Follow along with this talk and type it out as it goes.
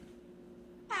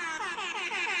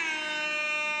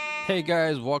Hey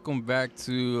guys, welcome back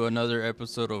to another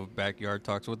episode of Backyard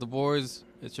Talks with the Boys.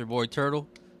 It's your boy Turtle.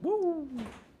 Woo!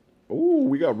 Ooh,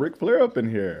 we got Ric Flair up in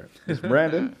here. It's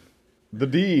Brandon, the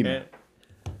Dean. And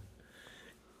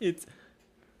it's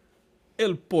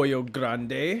El Pollo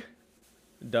Grande,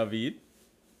 David.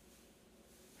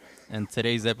 And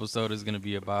today's episode is going to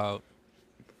be about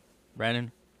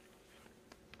Brandon.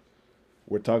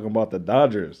 We're talking about the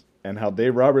Dodgers and how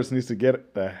Dave Roberts needs to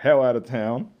get the hell out of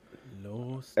town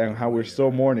Los and how we're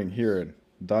still mourning here in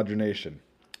Dodger Nation.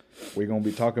 We're going to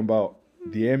be talking about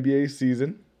the NBA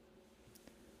season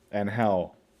and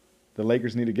how the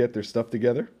Lakers need to get their stuff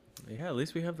together. Yeah, at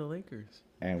least we have the Lakers.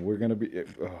 And we're going to be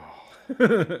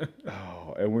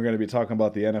and we're going to be talking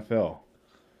about the NFL.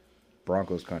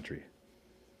 Broncos country.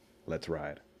 Let's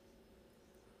ride.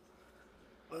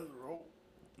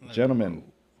 Gentlemen.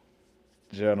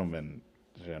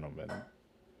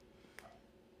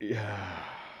 Yeah.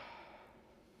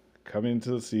 Coming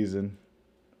into the season,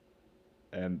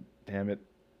 and damn it,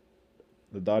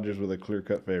 the Dodgers were the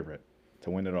clear-cut favorite to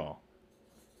win it all.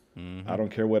 I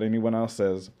don't care what anyone else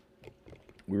says.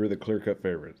 We were the clear-cut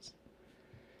favorites.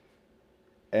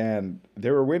 And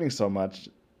they were winning so much,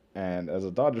 and as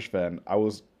a Dodgers fan, I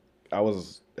was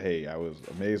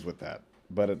amazed with that.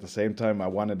 But at the same time, I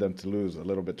wanted them to lose a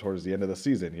little bit towards the end of the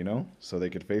season, so they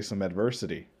could face some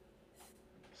adversity,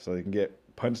 so they can get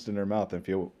punched in their mouth and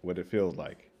feel what it feels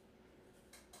like.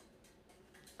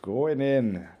 Going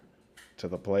in to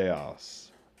the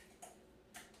playoffs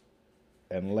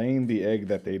and laying the egg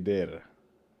that they did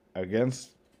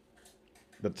against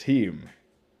the team,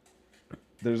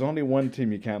 there's only one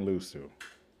team you can't lose to.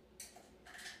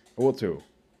 Well, two,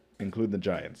 include the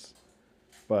Giants.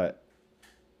 But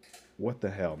what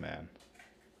the hell, man?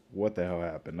 What the hell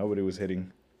happened? Nobody was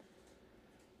hitting.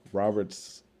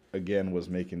 Roberts, again, was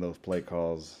making those play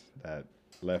calls that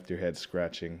left your head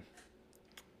scratching.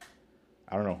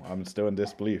 I don't know. I'm still in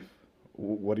disbelief.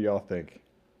 What do y'all think?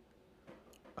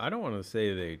 I don't want to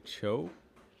say they choke,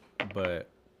 but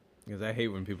because I hate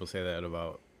when people say that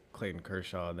about Clayton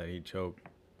Kershaw, that he choked.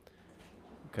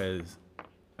 Because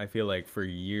I feel like for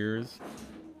years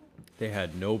they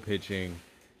had no pitching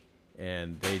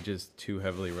and they just too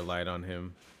heavily relied on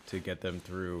him to get them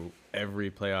through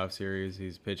every playoff series.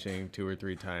 He's pitching 2 or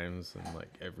 3 times in like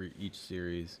each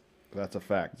series. That's a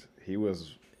fact. He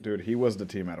was the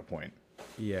team at a point.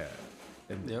 Yeah.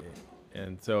 And, Yep.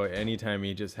 and so anytime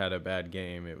he just had a bad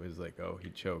game, it was like, oh,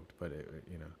 he choked, but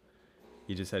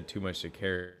he just had too much to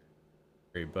carry.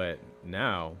 But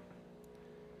now,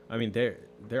 I mean, they're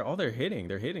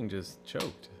hitting just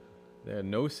choked. They had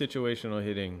no situational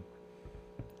hitting.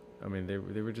 I mean, they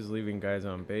were just leaving guys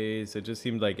on base. It just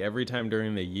seemed like every time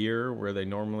during the year where they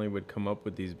normally would come up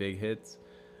with these big hits,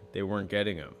 they weren't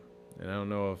getting them. And I don't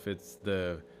know if it's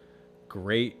the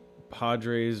great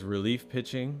Padres relief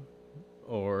pitching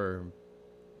or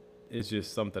it's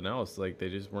just something else. Like they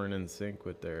just weren't in sync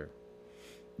with their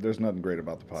There's nothing great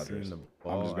about the seeing Padres. the I'm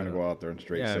ball. just going to go out there and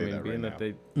straight Yeah, I say mean, that being right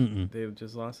that now. they've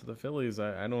just lost to the Phillies,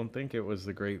 I don't think it was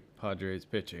the great Padres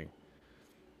pitching.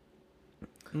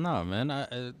 No, man.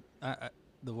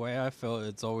 The way I felt,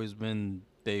 it's always been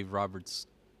Dave Roberts'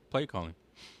 play calling.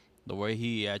 The way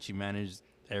he actually managed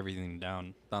everything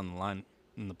down the line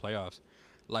in the playoffs.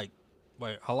 Like,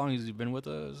 wait, how long has he been with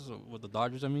us with the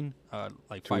Dodgers? I mean,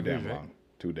 like Too 5 years, damn right? long.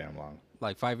 Too damn long.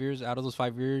 Like 5 years. Out of those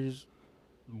 5 years,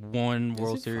 one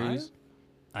World it Series.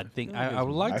 5? I think feel like I would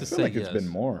it's like I to feel say like it's yes. been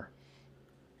more.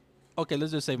 Okay,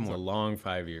 let's just say It's a more. long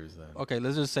 5 years then. Okay,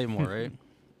 let's just say more, right?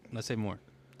 Let's say more.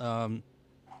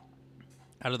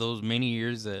 Out of those many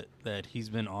years that he's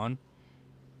been on,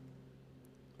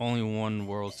 only one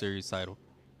World Series title,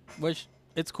 which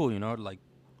it's cool, Like,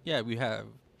 yeah, we have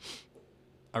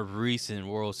a recent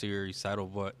World Series title,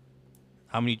 but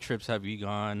how many trips have you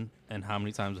gone, and how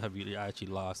many times have you actually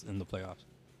lost in the playoffs?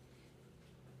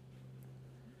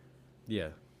 Yeah,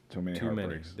 Too many too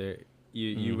many. heartbreaks.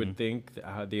 You would think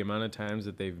the amount of times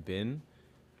that they've been,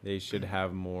 they should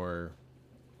have more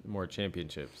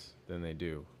championships than they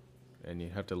do, and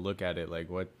you have to look at it like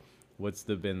what's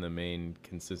been the main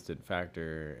consistent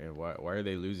factor and why are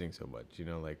they losing so much?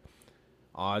 Like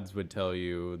odds would tell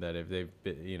you that if they've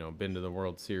been to the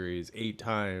World Series 8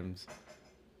 times,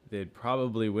 they'd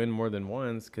probably win more than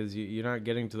once because you're not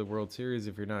getting to the World Series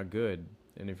if you're not good,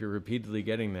 and if you're repeatedly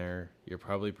getting there, you're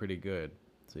probably pretty good.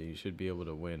 So you should be able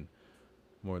to win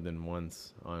more than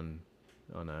once on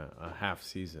a half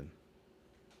season.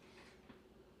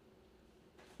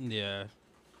 Yeah,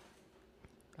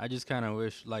 I just kind of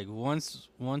wish, like, once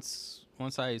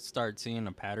I start seeing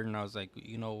a pattern, I was like,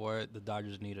 you know what, the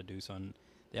Dodgers need to do something.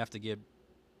 They have to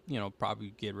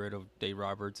probably get rid of Dave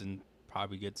Roberts and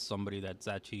probably get somebody that's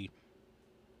actually,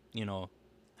 you know,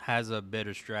 has a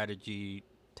better strategy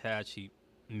to actually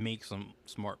make some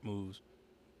smart moves.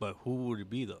 But who would it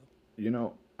be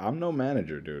though? I'm no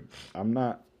manager, dude. I'm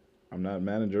not. I'm not a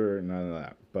manager or none of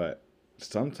that. But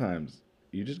sometimes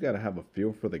you just gotta have a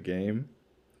feel for the game,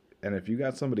 and if you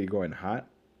got somebody going hot,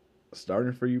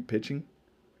 starting for you pitching,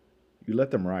 you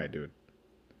let them ride, dude.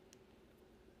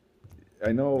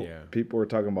 I know Yeah. people were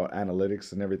talking about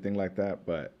analytics and everything like that,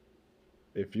 but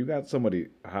if you got somebody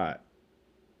hot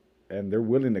and they're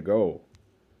willing to go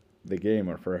the game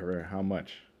or for how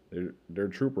much, they're a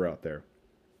trooper out there.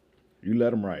 You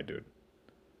let them ride, dude.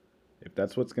 If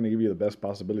that's what's going to give you the best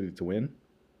possibility to win,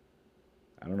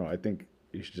 I don't know. I think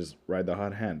you should just ride the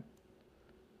hot hand.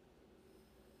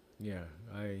 Yeah,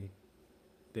 I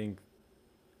think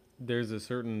there's a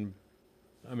certain,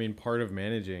 I mean, part of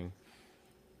managing.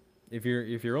 If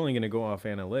you're only going to go off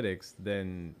analytics,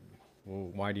 then well,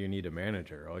 why do you need a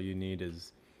manager? All you need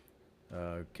is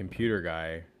a computer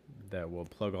guy that will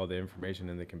plug all the information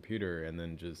in the computer and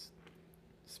then just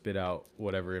spit out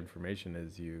whatever information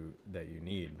is that you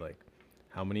need. Like,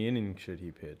 how many innings should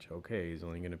he pitch? Okay, he's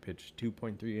only going to pitch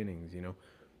 2.3 innings.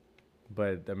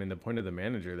 But I mean, the point of the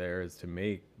manager there is to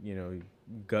make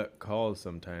gut calls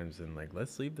sometimes, and like,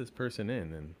 let's leave this person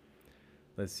in and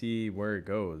let's see where it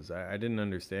goes. I didn't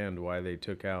understand why they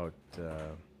took out.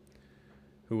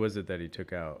 Who was it that he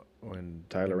took out when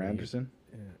Tyler Anderson?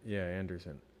 Yeah,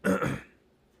 Anderson.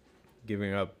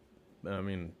 Giving up. I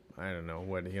mean, I don't know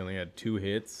what he only had 2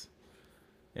 hits,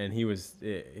 and he was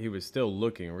still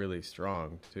looking really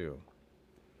strong too.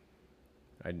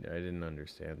 I didn't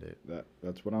understand it.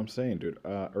 That's what I'm saying, dude.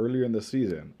 Earlier in the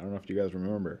season, I don't know if you guys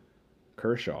remember,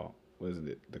 Kershaw was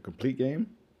it the complete game?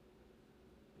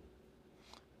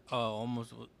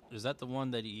 Almost. Is that the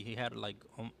one that he had like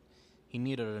he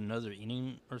needed another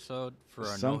inning or so for a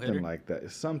no Something hitter? like that.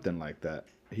 Something like that.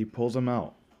 He pulls him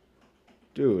out,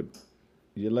 dude.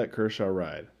 You let Kershaw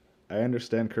ride. I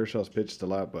understand Kershaw's pitched a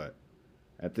lot, but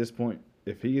at this point,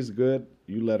 if he's good,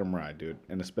 you let him ride, dude.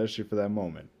 And especially for that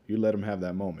moment, you let him have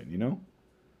that moment.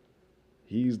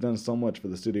 He's done so much for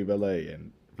the city of LA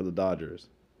and for the Dodgers.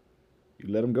 You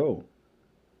let him go.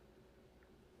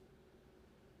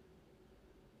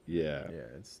 Yeah.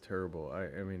 Yeah, it's terrible.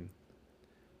 I mean,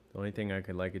 the only thing I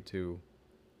could liken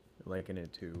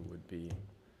it to would be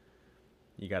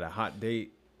you got a hot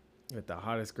date with the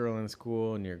hottest girl in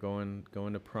school, and you're going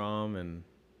to prom, and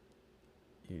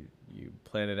you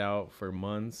plan it out for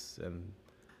months, and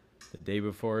the day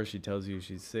before she tells you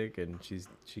she's sick and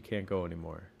she can't go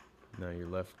anymore. Now you're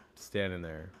left standing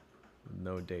there with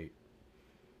no date.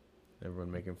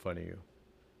 Everyone making fun of you.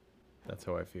 That's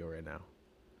how I feel right now.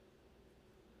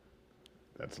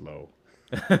 That's low.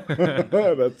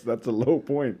 that's a low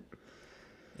point.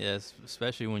 Yes,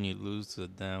 especially when you lose to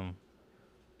damn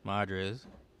Madres.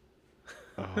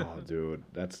 Oh, dude,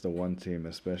 that's the one team,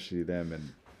 especially them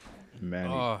and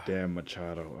Manny damn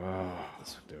Machado. Oh,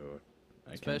 dude,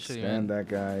 I Especially, can't stand man. that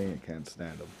guy. I can't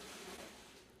stand him.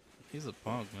 He's a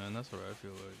punk, man. That's what I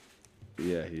feel like.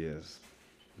 Yeah, he is,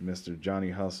 Mr. Johnny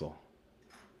Hustle.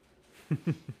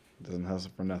 Doesn't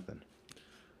hustle for nothing.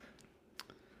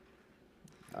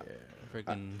 Yeah.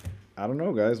 Freaking. I don't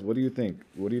know, guys. What do you think?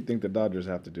 What do you think the Dodgers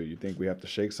have to do? You think we have to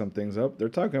shake some things up? They're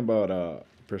talking about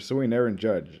pursuing Aaron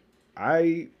Judge.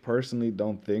 I personally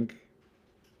don't think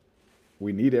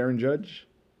we need Aaron Judge.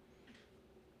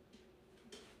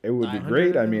 It would be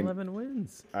great. I mean, 11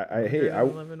 wins. I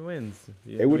 11 wins.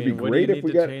 It would be great if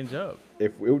we got change up.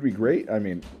 If it would be great. I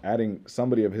mean, adding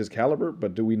somebody of his caliber,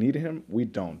 but do we need him? We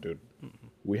don't, dude.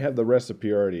 We have the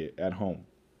recipe already at home.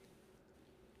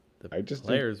 The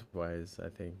players wise, I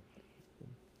think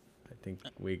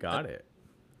we got it.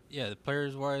 Yeah, the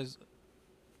players wise,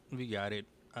 we got it.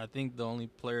 I think the only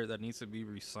player that needs to be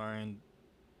re-signed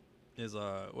is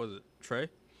was it Trey?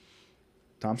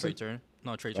 Thompson? Trey Turner?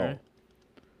 No, Trey Turner.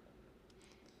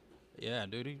 Yeah,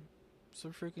 dude, he's a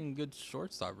freaking good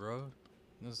shortstop, bro.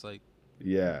 It's like,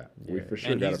 Yeah, we Yeah. for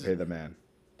sure And got to he's- pay the man.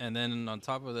 and then on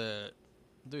top of that,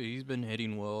 dude, he's been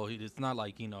hitting well. It's not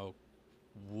like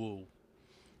woo,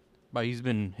 but he's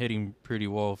been hitting pretty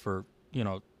well for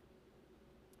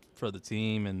for the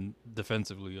team and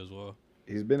defensively as well.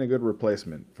 He's been a good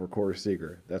replacement for Corey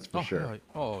Seager. That's for sure.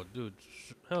 Dude,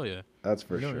 hell yeah. That's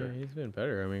for No, sure. yeah, he's been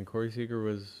better. I mean, Corey Seager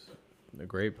was a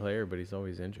great player, but he's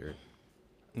always injured.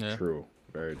 Yeah. True.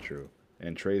 Very true.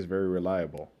 And Trey's very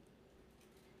reliable.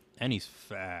 And he's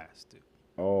fast, dude.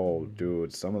 Oh,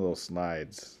 dude, some of those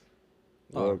slides,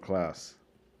 world class.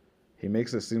 He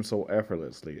makes it seem so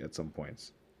effortlessly at some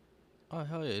points. Oh,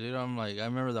 hell yeah, dude. I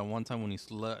remember that one time when he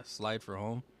slide for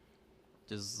home.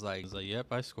 Just like, it's like, yep,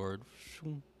 I scored.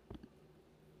 Shoo.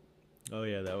 Oh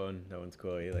yeah, that one's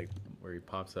cool. He like where he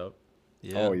pops up.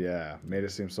 Yeah. Oh yeah, made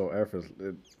it seem so effortless.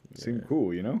 It seemed Yeah.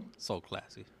 cool, you know? So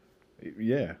classy.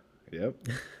 Yeah. Yep.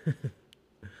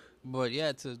 But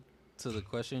yeah, to the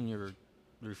question you're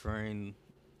referring,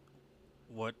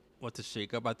 what to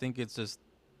shake up? I think it's just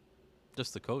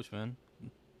the coach, man,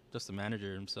 just the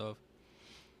manager himself.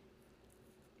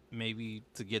 Maybe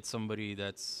to get somebody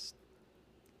that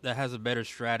has a better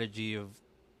strategy of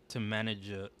to manage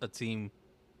a team.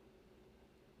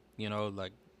 You know,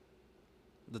 like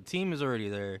the team is already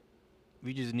there.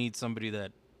 We just need somebody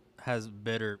that has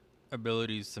better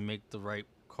abilities to make the right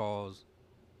calls.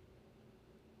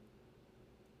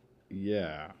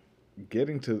 Yeah.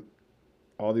 Getting to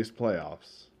all these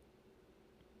playoffs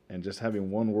and just having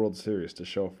one World Series to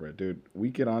show for it, dude, we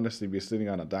could honestly be sitting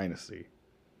on a dynasty.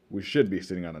 We should be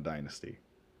sitting on a dynasty.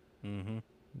 Mm-hmm.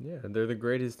 Yeah, they're the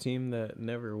greatest team that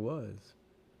never was.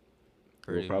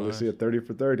 We'll Pretty probably much. see a 30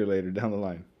 for 30 later down the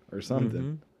line or something.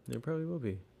 Mhm. There probably will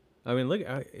be. I mean, look,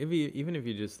 even if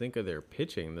you just think of their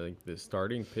pitching, like the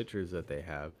starting pitchers that they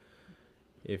have,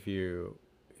 if you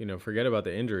forget about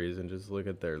the injuries and just look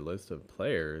at their list of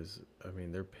players, I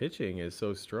mean, their pitching is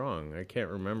so strong. I can't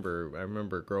remember. I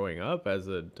remember growing up as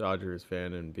a Dodgers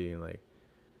fan and being like,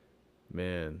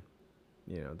 man,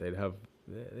 they'd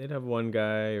have one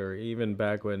guy, or even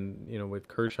back when with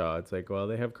Kershaw, it's like, well,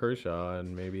 they have Kershaw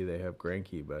and maybe they have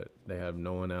Greinke, but they have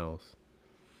no one else.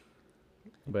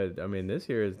 But I mean, this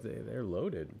year they're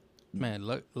loaded. Man,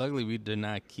 luckily we did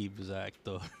not keep Zach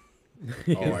though.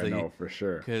 Oh, I know for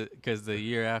sure. Because the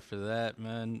year after that,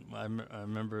 man, I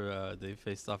remember they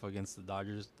faced off against the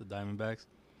Dodgers, the Diamondbacks,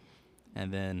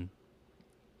 and then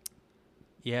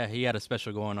yeah, he had a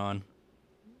special going on.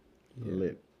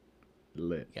 Lit.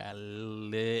 Got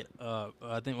lit up.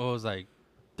 I think what was like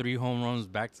 3 home runs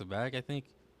back to back. I think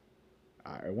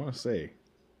I want to say,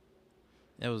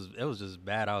 it was just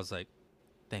bad. I was like,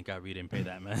 thank God we didn't pay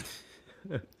that man.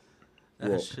 That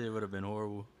Well- shit would have been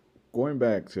horrible. going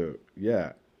back to,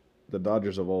 yeah, the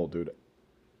Dodgers of old, dude,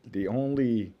 the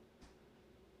only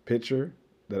pitcher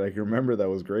that I can remember that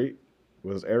was great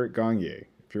was Eric Gagne,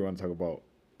 if you want to talk about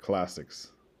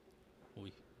classics.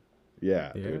 We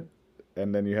Yeah, Yeah. dude.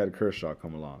 And then you had Kershaw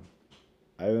come along.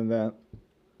 Other than that,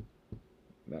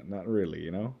 not really,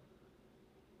 you know?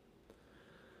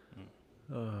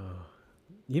 Oh,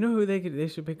 you know who they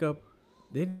should pick up?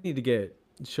 They need to get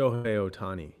Shohei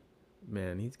Ohtani.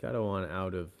 Man, he's got to want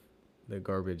out of the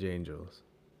garbage Angels.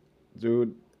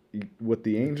 Dude, what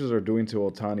the Angels are doing to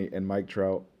Otani and Mike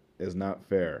Trout is not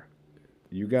fair.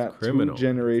 You got two criminal.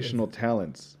 generational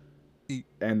talents,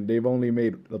 and they've only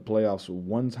made the playoffs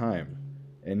one time.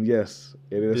 And yes,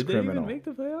 it is Did they criminal. even make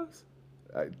the playoffs?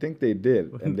 I think they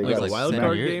did, and they It was got like wild 10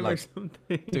 card years, game or like-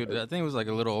 something. Dude, I think it was like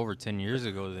a little over 10 years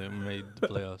ago that we made the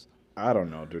playoffs. I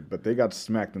don't know, dude, but they got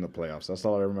smacked in the playoffs. That's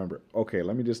all I remember. Okay,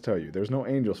 let me just tell you, there's no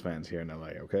Angels fans here in LA,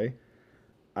 okay?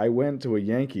 I went to a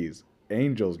Yankees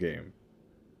Angels game.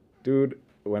 Dude,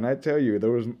 when I tell you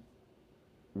there was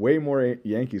way more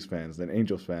Yankees fans than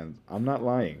Angels fans, I'm not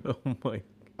lying. Oh my,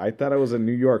 I thought I was in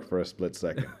New York for a split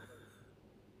second.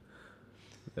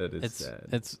 that is It's sad.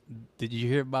 it's. Did you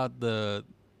hear about the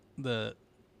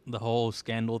whole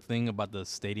scandal thing about the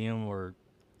stadium or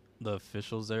the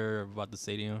officials there about the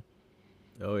stadium?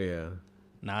 Oh yeah.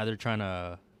 Now they're trying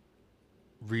to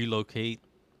relocate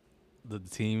the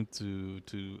team to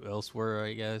elsewhere,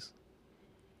 I guess.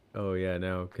 Oh yeah.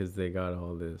 Now because they got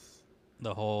all this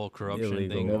The whole corruption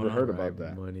illegal thing Never going heard on. about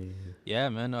bribe that. money. Yeah,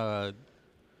 man.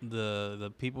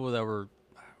 The people that were,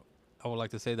 I would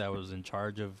like to say, that was in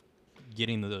charge of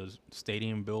getting the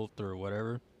stadium built or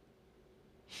whatever,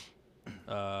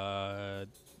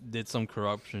 did some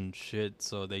corruption shit.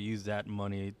 So they used that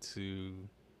money to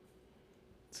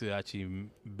actually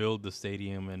build the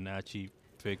stadium and actually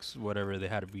fix whatever they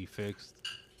had to be fixed.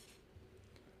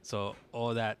 So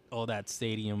all that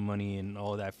stadium money and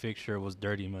all that fixture was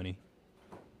dirty money.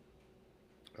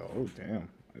 Oh, damn.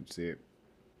 I'd see it.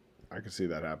 I could see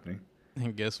that happening.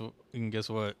 And guess what?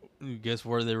 Guess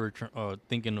where they were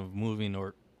thinking of moving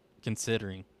or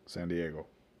considering? San Diego.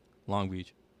 Long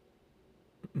Beach.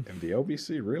 And the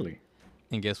LBC, really?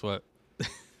 And guess what?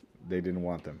 They didn't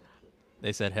want them.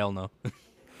 They said hell no.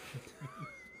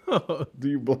 Do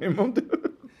you blame them,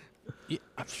 dude? Yeah,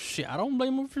 shit, I don't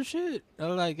blame them for shit.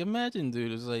 Like, imagine,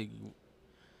 dude.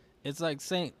 It's like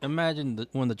saying, imagine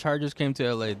when the Chargers came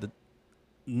to LA,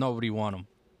 nobody want them.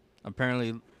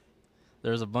 Apparently,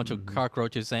 there's a bunch of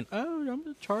cockroaches saying, "Oh, I'm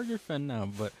a Charger fan now."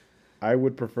 But I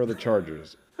would prefer the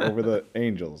Chargers over the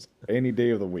Angels any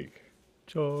day of the week.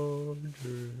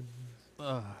 Chargers.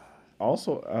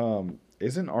 Also,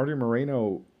 Isn't Artie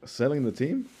Moreno selling the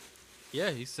team?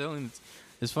 Yeah, he's selling.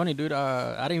 It's funny, dude.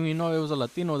 I didn't even know it was a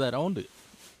Latino that owned it.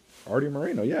 Artie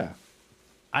Moreno, yeah.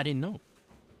 I didn't know.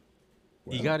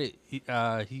 He Well. got it.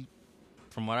 He,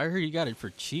 from what I heard, he got it for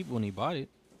cheap when he bought it.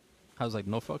 I was like,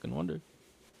 no fucking wonder,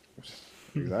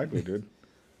 Exactly, dude.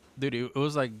 dude. It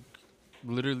was like,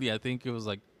 literally, I think it was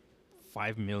like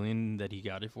 $5 million that he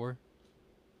got it for.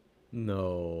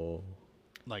 No.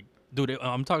 Like, dude,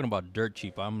 I'm talking about dirt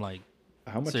cheap. I'm like,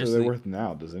 How much are seriously, they worth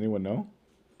now? Does anyone know?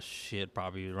 shit,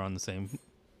 probably around the same.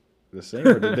 The same,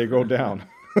 or did they go down?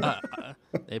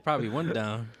 They probably went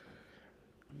down.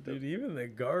 Dude, even the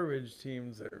garbage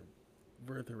teams are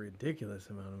worth a ridiculous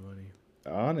amount of money.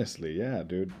 Honestly, yeah,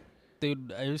 dude.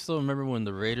 Dude, I still remember when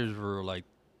the Raiders were like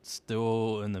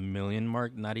still in the million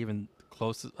mark, not even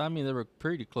close. I mean, they were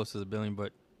pretty close to the billion,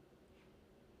 but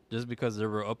just because they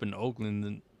were up in Oakland,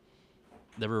 then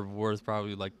they were worth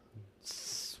probably like,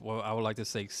 well, I would like to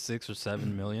say 6 or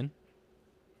 7 million.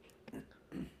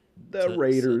 The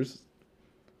Raiders.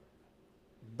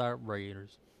 The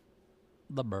Raiders,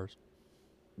 the Bears.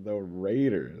 The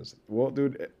Raiders. Well,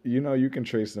 dude, you know you can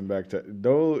trace them back to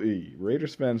those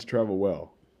Raiders fans travel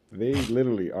well. They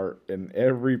literally are in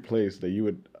every place that you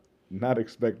would not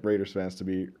expect Raiders fans to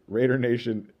be. Raider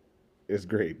Nation is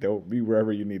great. They'll be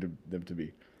wherever you need them to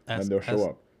be, and they'll show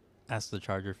up. Ask the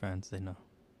Charger fans; they know.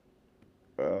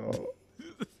 Oh,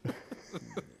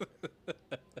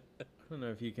 I don't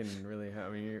know if you can really have.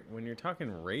 I mean, when you're talking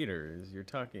Raiders, you're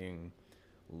talking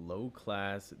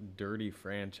low-class, dirty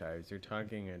franchise. You're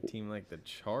talking a team like the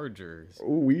Chargers,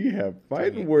 we have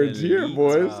fighting Talking words here, elite.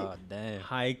 boys. Oh, damn.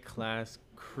 high-class,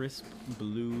 crisp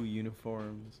blue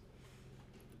uniforms,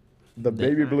 The They-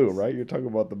 baby blue, right? You're talking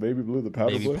about the baby blue, the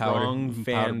powder Baby blue. powder. strong powder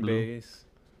fan blue. base.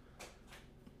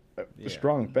 A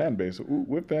strong fan base. Ooh,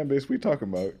 what fan base we talking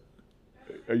about?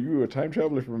 Are you a time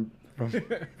traveler from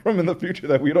in the future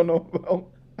that we don't know about?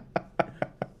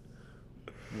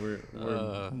 We're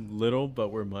Uh. little, but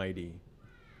we're mighty.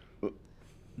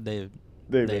 David.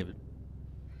 David,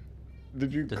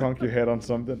 did you conk your head on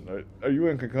something? Are you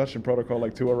in concussion protocol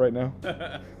like Tua right now?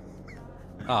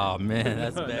 Oh man,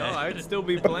 that's No, bad. I'd still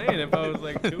be playing if I was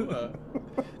like Tua.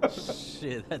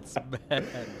 Shit, that's bad,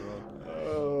 bro.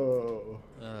 Oh.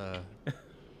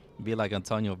 Be like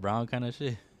Antonio Brown kind of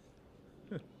shit.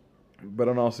 But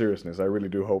in all seriousness, I really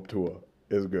do hope Tua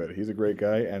is good. He's a great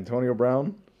guy. Antonio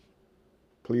Brown,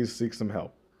 please seek some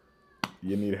help.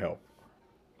 You need help.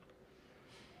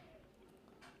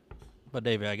 But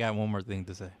David, I got one more thing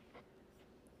to say.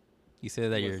 You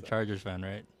said that you're a What's that? Chargers fan,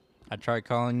 right? I tried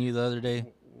calling you the other day,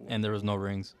 and there was no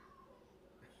rings.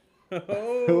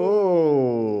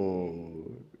 Oh,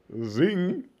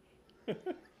 zing.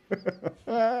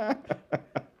 I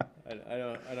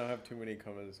don't have too many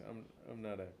comments.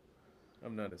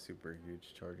 I'm not a super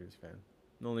huge Chargers fan.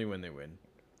 Only when they win.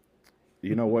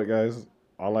 You know what, guys?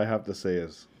 All I have to say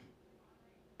is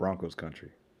Broncos country.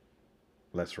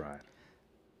 Let's ride.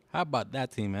 How about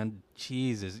that team, man?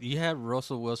 Jesus, you have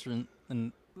Russell Wilson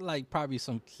and like probably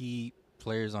some key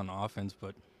players on offense,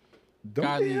 but Don't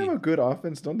Golly. they have a good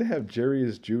offense? Don't they have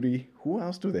Jerry's Judy? Who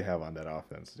else do they have on that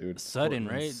offense, dude? Sutton,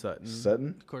 Courtland right? Sutton.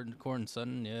 Sutton? Courtney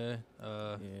Sutton, yeah.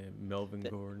 Yeah, Melvin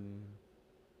Gordon.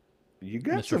 You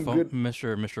got Mr. some good.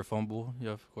 Mr. Fumble,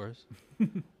 yeah, of course.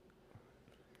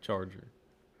 Charger.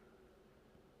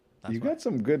 That's You why. got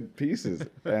some good pieces,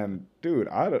 and dude,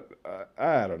 I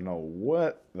don't know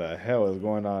what the hell is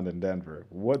going on in Denver.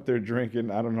 What they're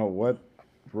drinking, I don't know what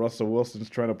Russell Wilson's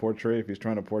trying to portray. If he's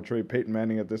trying to portray Peyton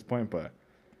Manning at this point, but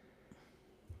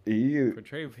he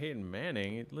Portray Peyton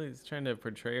Manning. He's trying to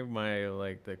portray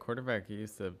the quarterback he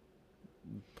used to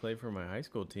play for my high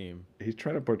school team. he's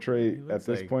trying to portray He at looks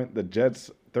this like- point the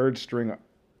Jets' third string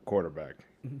quarterback.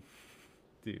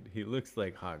 Dude, he looks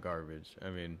like hot garbage. I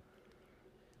mean,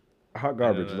 Hot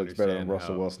garbage don't looks better than understand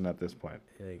Russell how- Wilson at this point.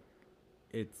 like,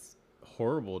 it's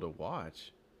horrible to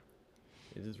watch.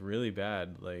 It's just really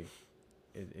bad. Like,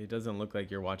 it doesn't look like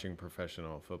you're watching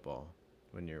professional football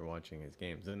when you're watching his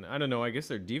games. And I don't know, I guess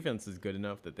their defense is good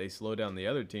enough that they slow down the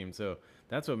other team. So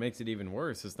that's what makes it even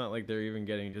worse. It's not like they're even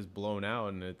getting just blown out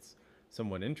and it's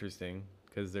somewhat interesting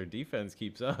because their defense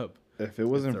keeps up. If it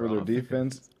wasn't their for their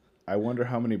offense. defense, I wonder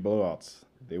how many blowouts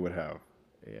they would have.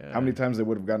 Yeah. How many times they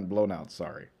would have gotten blown out.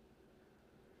 Sorry.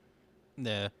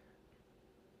 Yeah.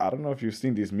 I don't know if you've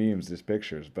seen these memes, these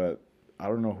pictures, but I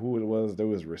don't know who it was. There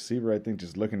was a receiver, I think,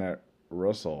 just looking at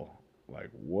Russell like,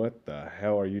 what the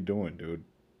hell are you doing, dude?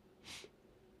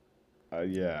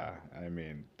 Yeah, I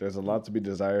mean, there's a lot to be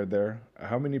desired there.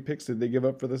 How many picks did they give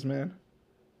up for this man?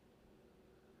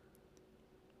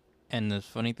 And the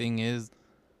funny thing is,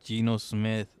 Geno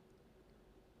Smith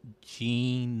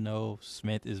Geno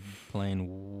Smith is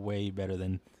playing way better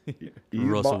than He's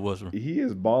Russell Wilson. he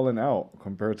is balling out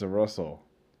compared to Russell.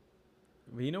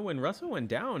 But you know, when Russell went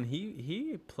down,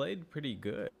 he played pretty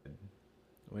good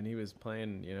when he was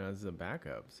playing, you know, as a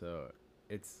backup. So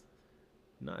it's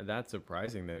not that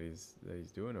surprising that he's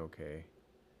doing okay.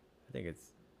 I think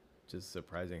it's just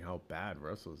surprising how bad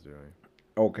Russell's doing.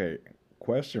 Okay,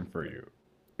 question for you.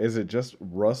 Is it just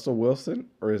Russell Wilson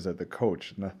or is it the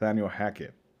coach, Nathaniel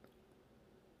Hackett?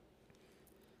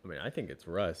 I mean, I think it's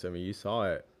Russ. I mean, you saw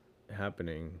it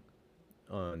happening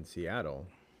on Seattle.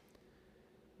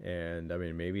 And I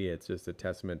mean, maybe it's just a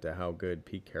testament to how good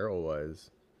Pete Carroll was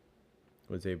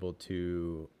able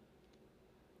to,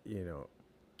 you know,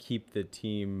 keep the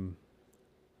team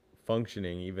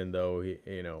functioning, even though he,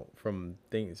 you know, from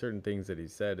certain things that he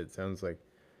said, it sounds like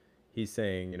he's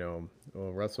saying, you know,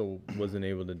 well, Russell wasn't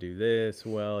able to do this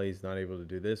well, he's not able to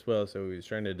do this well, so he was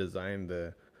trying to design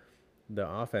the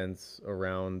offense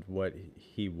around what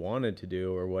he wanted to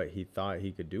do or what he thought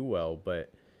he could do well,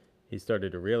 but he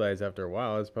started to realize after a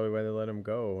while that's probably why they let him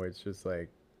go. It's just like,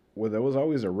 Well, there was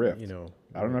always a rift. you know,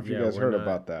 I don't know if you guys heard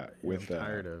about that with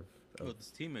tired of With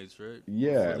his teammates, right?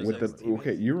 yeah, With with his the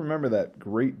okay, you remember that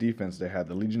great defense they had,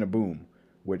 the Legion of Boom,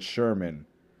 with Sherman,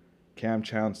 Cam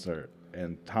Chancellor,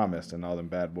 and Thomas, and all them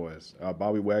bad boys,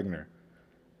 Bobby Wagner.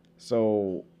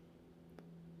 So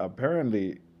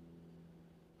apparently,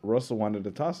 Russell wanted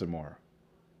to toss it more.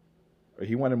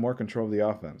 He wanted more control of the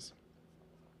offense.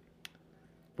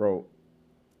 Bro,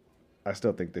 I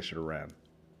still think they should have ran.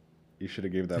 You should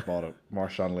have gave that ball to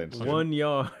Marshawn Lynch. 1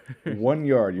 yard. 1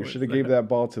 yard. You What's should have gave that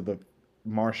ball to the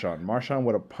Marshawn. Marshawn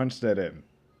would have punched that in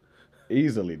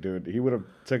easily, dude. He would have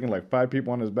taken like 5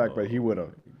 people on his back, but he would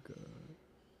have.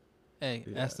 Hey,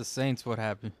 Yeah. ask the Saints what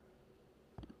happened.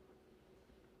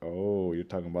 Oh, you're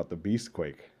talking about the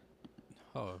Beastquake.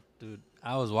 Oh, dude,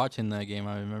 I was watching that game.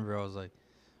 I remember I was like,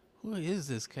 "Who is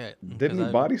this cat?" Didn't he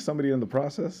 'Cause body somebody in the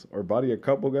process, or body a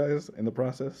couple guys in the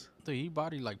process? Dude, he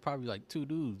bodied like probably like 2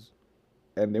 dudes.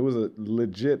 And it was a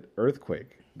legit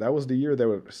earthquake. That was the year they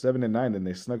were 7-9, and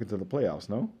they snuck into the playoffs.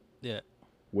 No, Yeah.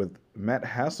 with Matt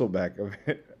Hasselbeck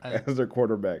as their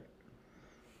quarterback.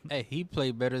 Hey, he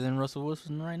played better than Russell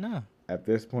Wilson right now. At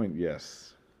this point,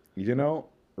 yes. You know,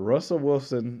 Russell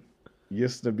Wilson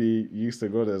used to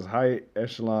go to this high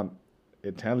echelon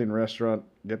Italian restaurant,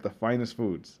 get the finest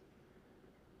foods.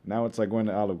 Now it's like going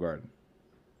to Olive Garden.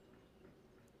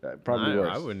 Probably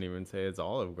worse. I wouldn't even say it's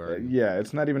Olive Garden. Yeah,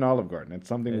 it's not even Olive Garden. It's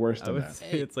something worse I than would that.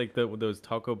 say it's like those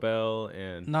Taco Bell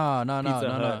and No. Pizza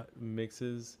Hut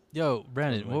mixes. Yo,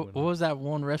 Brandon, Something like what that. was that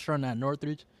one restaurant at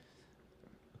Northridge?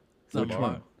 The Which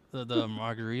one? The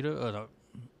margarita, the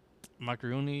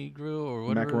macaroni grill or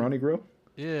whatever. Macaroni Grill?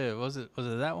 Yeah, was it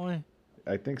that one?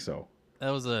 I think so. That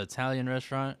was an Italian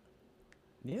restaurant,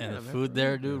 Yeah, and the Macaroni food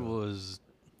there, dude, Grill. is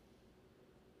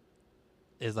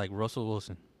like Russell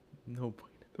Wilson. No point.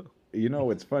 You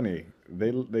know, it's funny.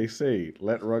 They say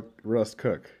let Russ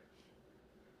cook.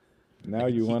 Now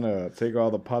you want to take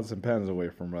all the pots and pans away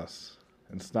from Russ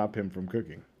and stop him from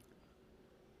cooking.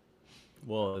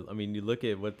 Well, I mean, you look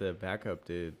at what the backup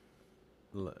did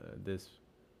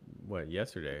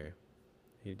yesterday.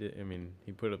 He did. I mean,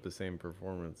 he put up the same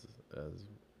performance as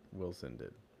Wilson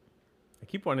did. I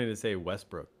keep wanting to say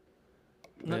Westbrook.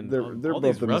 No, And they're all both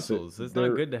these in the si- Russells. It's they're-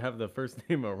 not good to have the first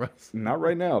name of Russ. Not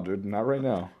right now, dude. Not right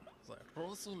now. It's like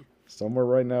Russell. Somewhere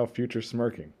right now, future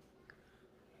smirking.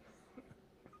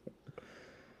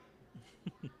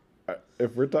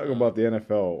 If we're talking about the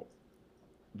NFL,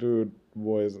 dude,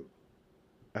 boys,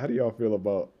 how do y'all feel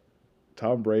about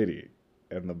Tom Brady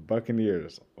and the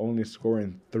Buccaneers only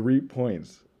scoring 3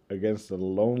 points against the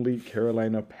lonely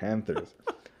Carolina Panthers?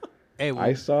 Hey,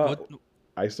 I saw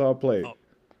a play. Oh.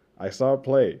 I saw a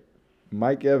play.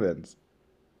 Mike Evans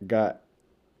got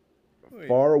Wait.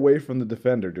 far away from the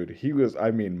defender, dude. He was,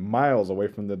 miles away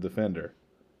from the defender.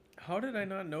 How did I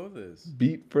not know this?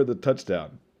 Beat for the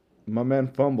touchdown. My man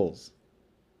fumbles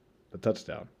the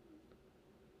touchdown.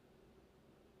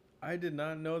 I did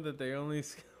not know that they only.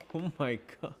 Oh my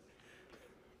god!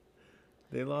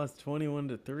 They lost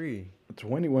 21-3.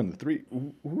 21-3.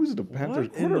 Who's the Panthers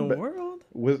What in the quarterback? world?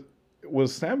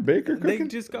 Was Sam Baker They cooking?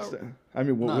 just got- what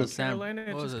No, was Sam- Carolina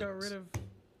what was just it? got rid of.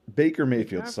 Baker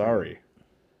Mayfield? McCaffrey. Sorry,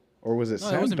 or was it No, it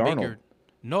Sam wasn't Darnold? Baker.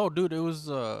 No, dude, it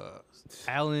was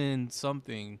Allen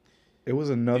something. It was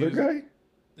another He was- guy.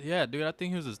 Yeah, dude, I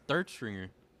think he was his third stringer.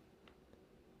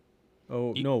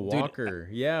 Oh He- no, dude, Walker.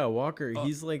 Yeah, Walker. Oh.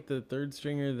 He's like the third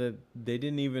stringer that they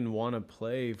didn't even want to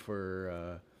play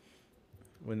for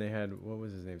when they had, what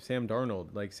was his name? Sam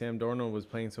Darnold. Like Sam Darnold was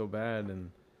playing so bad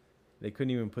and they couldn't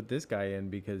even put this guy in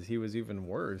because he was even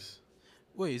worse.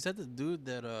 Wait, is that the dude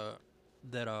that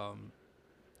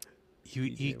he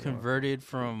PJ Walker. converted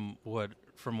from what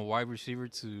from a wide receiver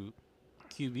to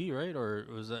QB, right? Or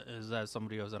is that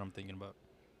somebody else that I'm thinking about?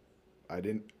 I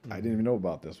didn't even know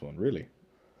about this one. Really?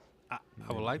 I,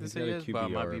 I would like to He's say got a yes, but I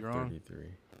might QBR be of wrong. 33.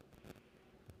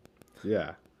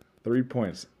 Yeah, 3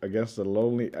 points against the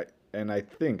lonely. And I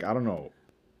think I don't know.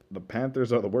 The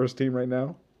Panthers are the worst team right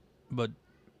now. But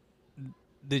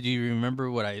did you remember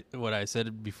what I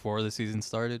said before the season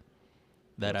started?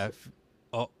 That What's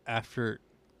it? after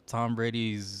Tom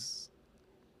Brady's,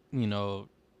 you know,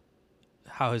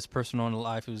 how his personal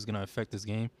life was gonna affect his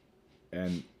game.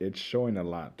 And it's showing a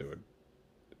lot, dude.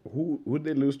 Who did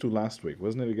they lose to last week?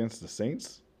 Wasn't it against the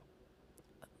Saints?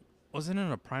 Wasn't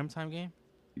it a primetime game?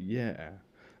 Yeah.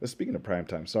 Speaking of prime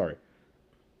time, sorry.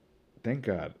 Thank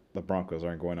God the Broncos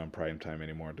aren't going on prime time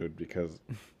anymore, dude. Because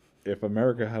if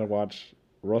America had to watch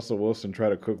Russell Wilson try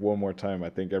to cook one more time, I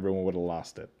think everyone would have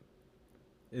lost it.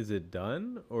 Is it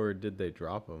done or did they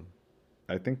drop him?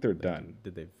 I think they're Like, done.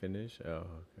 did they finish? Oh,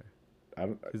 okay. I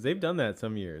don't. Because they've done that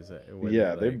some years. Where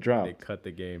Yeah, they they've like, dropped. They cut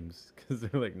the games because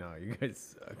they're like, no, you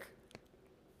guys suck.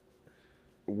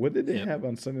 What did they Yep. have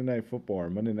on Sunday Night Football or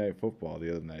Monday Night Football the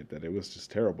other night that it was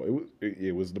just terrible?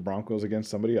 It was the Broncos against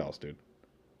somebody else, dude.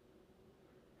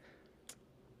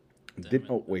 Damn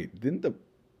it. Didn't the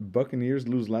Buccaneers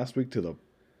lose last week to the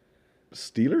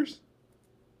Steelers?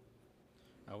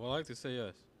 I would like to say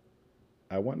yes.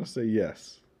 I want to say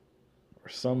yes, or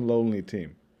some lonely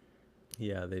team.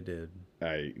 Yeah, they did.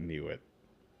 I knew it.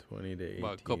 20 to 18.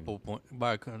 By a couple points.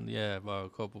 By a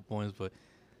couple points, but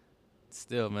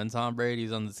still, man, Tom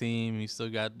Brady's on the team. You still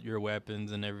got your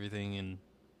weapons and everything, and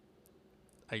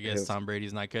I guess His Tom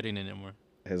Brady's not cutting it anymore.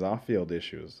 his off-field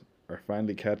issues are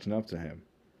finally catching up to him.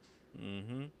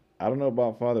 Mm-hmm. I don't know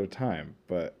about Father Time,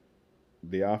 but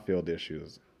the off-field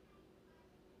issues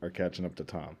are catching up to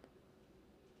Tom.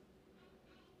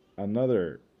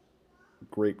 Another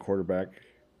great quarterback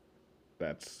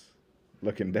that's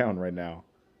looking down right now,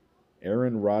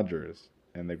 Aaron Rodgers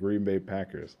and the Green Bay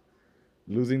Packers,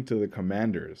 losing to the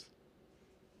Commanders.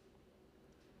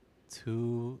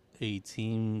 To a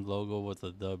team logo with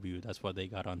a W. That's what they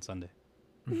got on Sunday.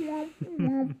 I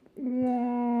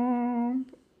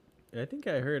think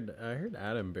I heard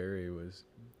Adam Berry was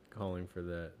calling for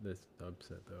this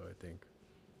upset though, I think.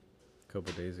 A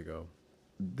couple days ago.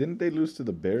 Didn't they lose to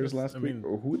the Bears Yes, last I week? mean-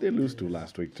 Or who they lose to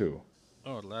last week too?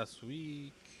 Oh, last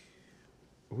week.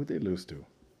 Who they lose to?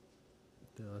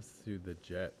 Let's do the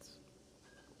Jets.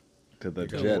 To the They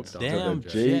got Jets. whooped on Damn To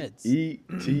the the Jets.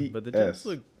 Jets. But the Jets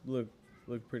look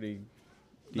pretty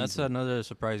That's decent. another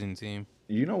surprising team.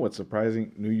 You know what's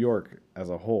surprising? New York as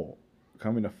a whole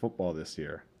coming to football this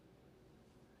year.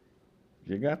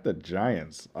 You got the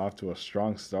Giants off to a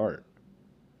strong start.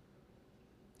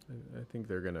 I think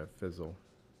they're gonna fizzle.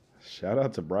 Shout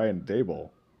out to Brian Dable.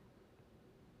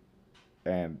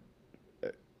 And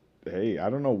hey, I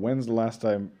don't know when's the last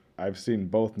time I've seen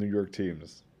both New York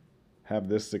teams have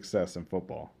this success in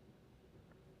football.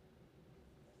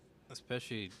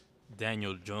 Especially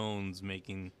Daniel Jones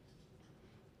making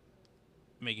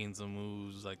some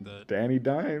moves like that. Danny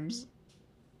Dimes.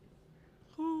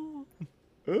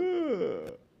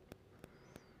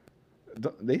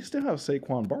 They still have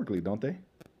Saquon Barkley, don't they?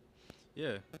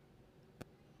 Yeah.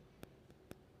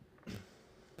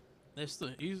 They're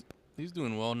still, he's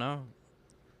doing well now.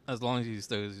 As long as he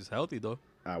stays healthy though.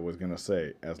 I was gonna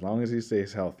say, as long as he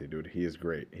stays healthy, dude, he is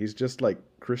great. He's just like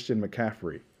Christian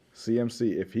McCaffrey,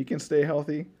 CMC. If he can stay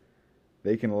healthy,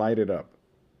 they can light it up.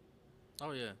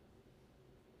 Oh yeah.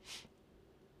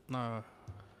 No,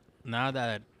 now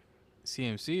that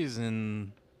CMC is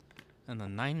in the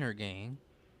Niner gang,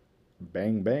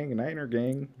 Bang bang, Niner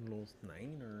gang. Los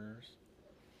Niners.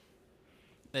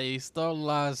 they still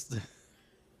lost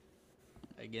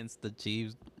against the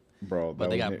Chiefs, Bro, but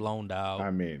they got wasn't blown out.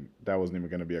 I mean, that wasn't even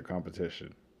gonna be a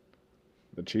competition.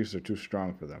 The Chiefs are too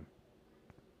strong for them.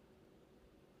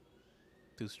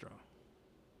 Too strong.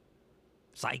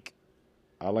 Psych.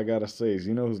 All I gotta say is,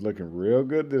 you know who's looking real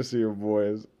good this year,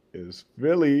 boys, is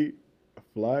Philly.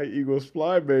 Fly, Eagles,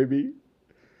 fly, baby.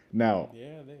 Now,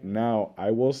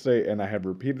 I will say, and I have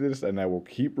repeated this, and I will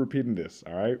keep repeating this,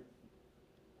 all right?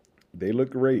 They look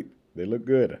great. They look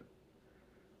good.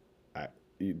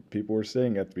 People were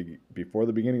saying before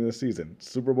the beginning of the season,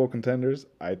 Super Bowl contenders,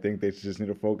 I think they just need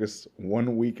to focus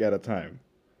 1 week at a time.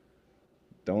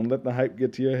 Don't let the hype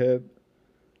get to your head.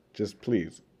 Just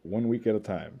please, 1 week at a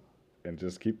time. And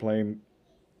just keep playing,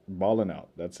 balling out.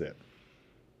 That's it.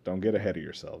 Don't get ahead of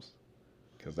yourselves,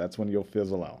 because that's when you'll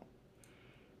fizzle out.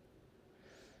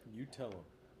 You tell them.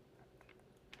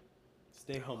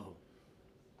 Stay humble.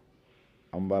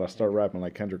 I'm about to start rapping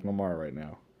like Kendrick Lamar right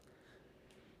now.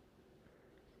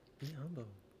 Be humble.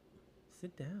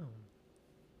 Sit down.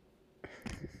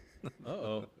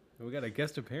 Uh-oh. We got a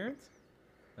guest appearance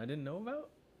I didn't know about?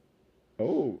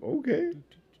 Oh, okay.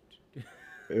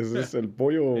 Is this El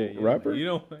Pollo Hey, rapper? You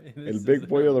know, El Big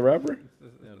Pollo the rapper?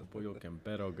 El Pollo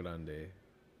Campero Grande.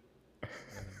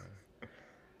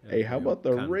 Hey, how about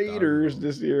the Raiders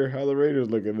this year? How the Raiders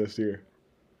looking this year?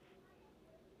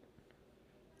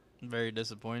 Very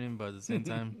disappointing, but at the same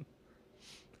time,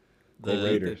 Go the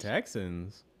Raiders. The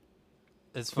Texans.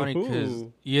 it's funny because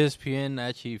Ooh. ESPN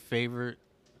actually favored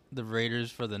the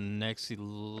Raiders for the next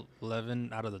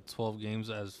 11 out of the 12 games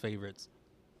as favorites.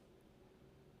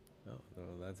 Oh, well,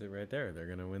 that's it right there. They're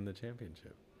gonna win the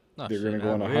championship. No, They're going to shit,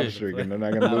 go I on a hot wish. streak, and they're not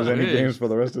going to I lose any wish. games for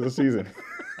the rest of the season.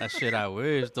 That shit, I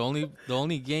wish. The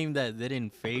only game that they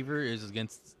didn't favor is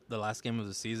against the last game of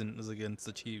the season is against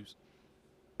the Chiefs.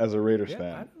 As a Raiders Yeah, I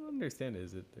fan, don't understand.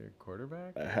 Is it their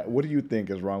quarterback? what do you think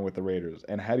is wrong with the Raiders?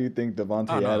 And how do you think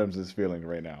Devontae Oh, no. Adams is feeling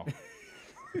right now?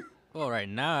 Well, right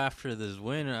now after this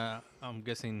win, I'm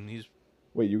guessing he's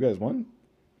Wait, you guys won?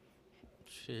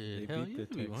 shit. They Hell beat yeah,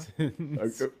 the we won.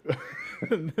 Texans.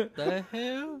 The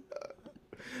hell?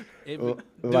 Well,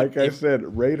 Dude, like I if-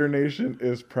 said, Raider Nation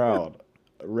is proud.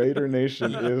 Raider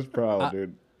Nation is proud, I-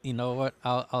 dude. You know what?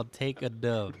 I'll take a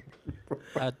dub.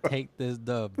 I'll take this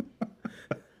dub.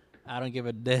 I don't give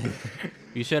a damn.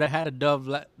 You should have had a dub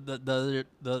the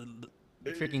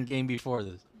freaking game before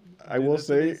this. I will That's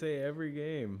what they say, say every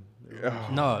game. Oh,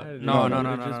 No, If no, it no, would've no,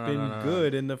 no, just no, been no, no, no.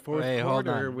 good in the fourth Wait, hold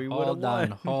quarter. on, We would have hold on,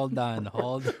 won. hold on,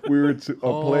 hold, we were a play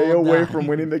Hold away on. from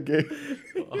winning the game.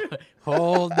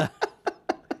 hold on.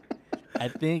 I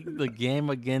think the game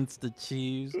against the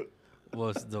Chiefs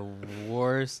was the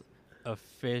worst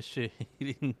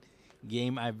officiating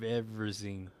game I've ever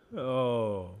seen.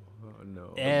 Oh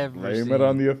no. Ever Blame seen. it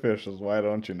on the officials. Why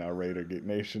don't you now, Raider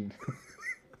Nation?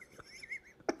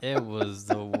 It was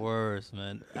the worst,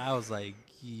 man. I was like,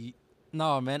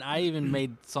 no, man. I even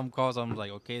made some calls. I'm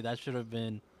like, okay, that should have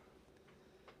been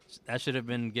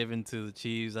given to the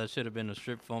Chiefs. That should have been a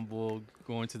strip fumble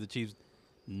going to the Chiefs.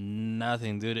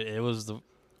 Nothing, dude. It was the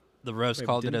refs Wait,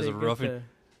 called it didn't as they a get roughing.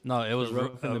 No, it was The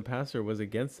rough and the passer was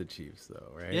against the Chiefs,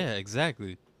 though, right? yeah,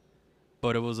 exactly.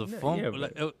 But it was a No, fumble. yeah,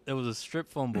 but- It was a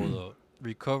strip fumble though,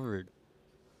 recovered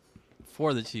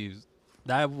for the Chiefs.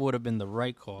 That would have been the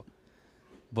right call.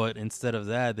 But instead of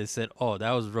that, they said, "Oh, that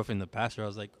was roughing the passer." I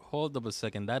was like, "Hold up a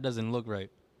second, that doesn't look right."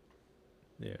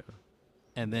 Yeah.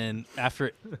 And then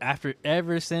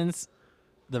ever since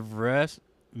the refs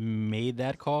made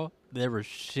that call, they were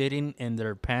shitting in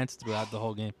their pants throughout the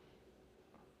whole game.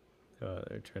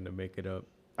 They're trying to make it up.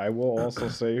 I will also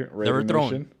say, Raider were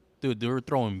throwing- Nation. Dude, they were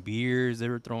throwing beers. They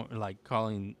were throwing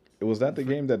calling. Was that the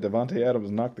game that Devontae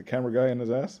Adams knocked the camera guy in his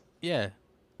ass? Yeah.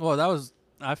 Well, that was.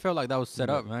 I felt like that was set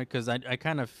up, man, because I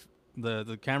kind of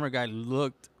the camera guy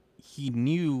looked. He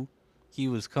knew he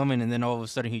was coming, and then all of a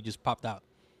sudden he just popped out.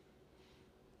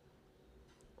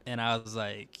 And I was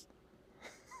like,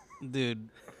 dude,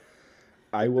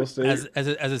 I will say, as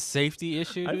a safety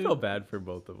issue, I dude, felt bad for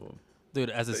both of them. dude,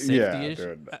 as a safety Yeah,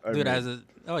 issue, dude, I dude, mean- as a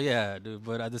oh yeah, dude,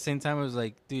 but at the same time, it was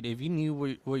like, dude, if you knew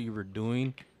what you were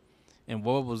doing and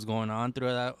what was going on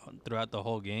throughout the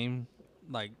whole game,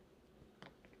 like,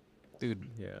 dude,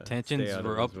 Yeah. tensions stay out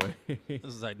were of up. his way.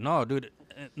 It's like, no, dude,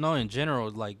 no. In general,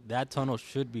 like that tunnel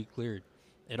should be cleared.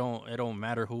 It don't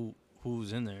matter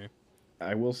who's in there.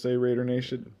 I will say, Raider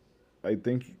Nation, I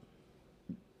think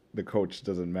the coach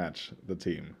doesn't match the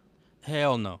team.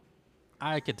 Hell no.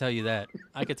 I could tell you that.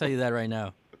 I could tell you that right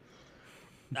now.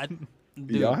 Dude,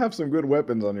 Y'all have some good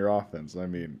weapons on your offense. I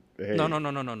mean, hey,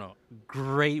 no.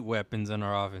 Great weapons in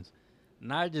our offense.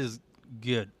 Not just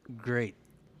good, great.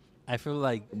 I feel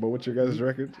like But what's your guys'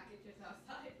 record?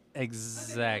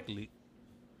 exactly.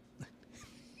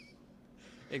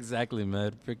 Exactly,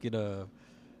 man. Freaking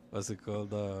what's it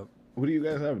called? Who do you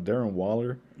guys have? Darren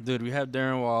Waller, Dude, we have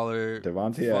Darren Waller,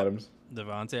 Devontae Adams.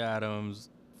 Devontae Adams,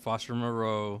 Foster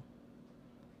Moreau.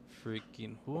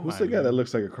 Freaking Who's the guy that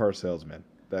looks like a car salesman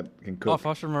that can cook? Oh,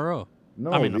 Foster Moreau.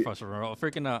 No, I mean, not the- Foster Moreau.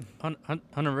 Freaking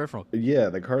Hunter Renfro. Yeah,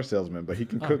 the car salesman, but he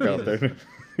can Oh, cook out Jesus. there.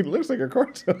 He looks like a car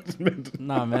salesman.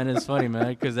 Nah, man, it's funny, man,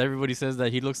 because everybody says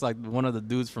that he looks like one of the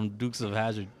dudes from Dukes of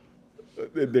Hazzard.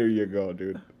 There you go,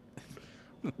 dude.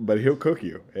 But he'll cook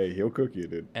you. Hey, he'll cook you,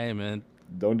 dude. Hey, man,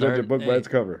 Don't judge a Third- book by hey. its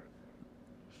cover.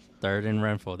 third and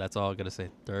Renfro. That's all I gotta say.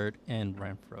 Third and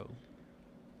Renfro.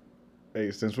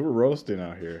 Hey, since we're roasting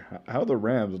out here, how the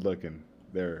Rams looking?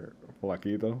 They're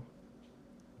flaquito.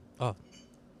 Oh,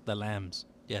 the Lambs.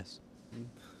 Yes.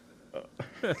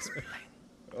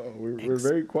 Oh, we're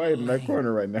very quiet in that Explain.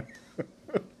 corner right now.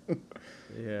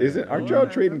 Aren't Well, y'all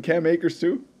trading Cam Akers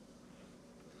too?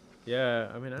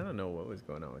 yeah, I mean, I don't know what was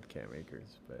going on with Cam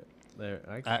Akers, but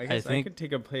I I guess I think could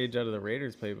take a page out of the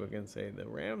Raiders playbook and say the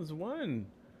Rams won.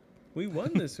 We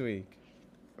won this week.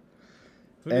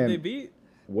 Who did they And beat?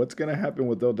 what's gonna happen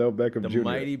with Odell Beckham The Jr.?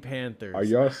 mighty Are Panthers.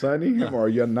 y'all signing him or are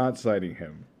y'all not signing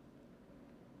him?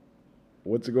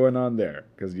 What's going on there?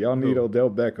 Because y'all need Who? Odell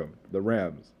Beckham, the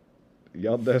Rams.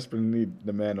 Y'all desperately need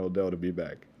the man Odell to be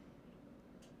back.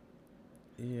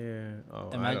 Yeah. Oh,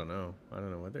 Am I I- don't know. I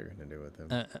don't know what they're gonna do with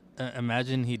him.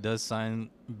 imagine he does sign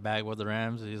back with the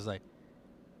Rams. He's like,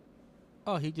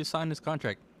 oh, he just signed his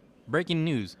contract. Breaking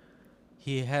news: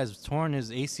 he has torn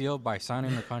his ACL by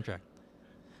signing the contract.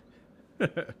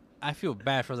 I feel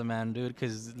bad for the man, dude,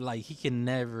 because like he can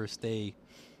never stay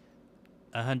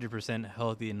 100%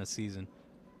 healthy in a season.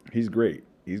 He's great.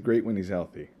 He's great when he's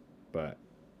healthy, but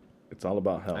it's all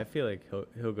about health. I feel like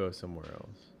he'll go somewhere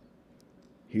else.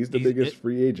 He's the He's- biggest it-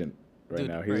 free agent right Dude,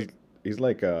 now. right. He's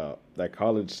like that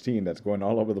college teen that's going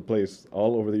all over the place,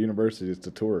 all over the universities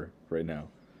to tour right now.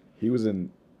 He was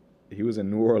in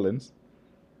New Orleans.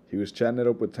 He was chatting it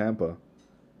up with Tampa.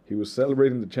 He was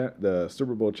celebrating the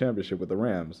Super Bowl championship with the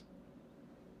Rams.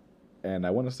 And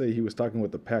I want to say he was talking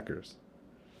with the Packers.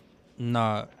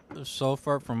 Nah, so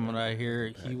far from what I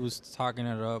hear, he was talking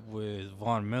it up with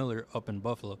Von Miller up in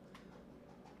Buffalo,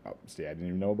 Oh, see, I didn't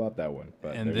even know about that one.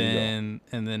 But and there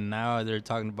then now they're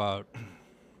talking about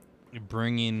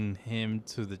bringing him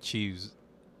to the Chiefs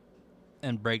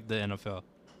and break the NFL,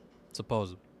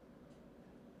 supposedly.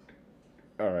 you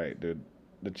go. All right, dude.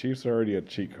 The Chiefs are already a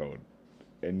cheat code,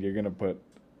 and you're gonna put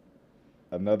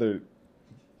another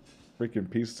freaking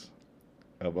piece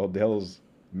of Odell's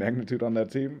magnitude on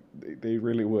that team. They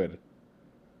really would.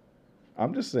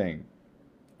 I'm just saying,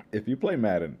 if you play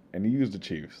Madden and you use the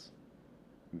Chiefs,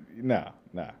 nah,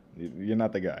 you're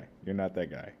not the guy. You're not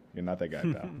that guy. You're not that guy,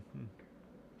 pal.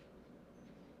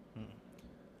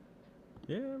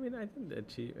 Yeah, I mean, I think the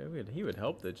Chiefs. I mean, he would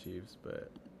help the Chiefs,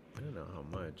 but I don't know how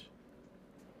much.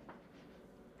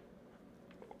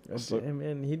 So- I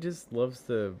mean, he just loves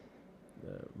to.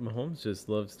 Mahomes just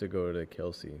loves to go to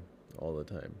Kelsey all the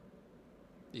time.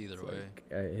 Either It's way,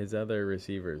 like, his other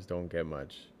receivers don't get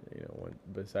much. You know,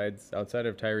 besides outside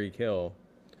of Tyreek Hill,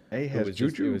 Hey, it has was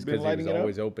just, it Juju was been because he lighting was it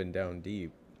always up? open down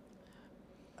deep.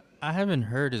 I haven't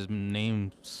heard his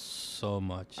name so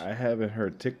much. I haven't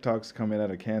heard TikToks coming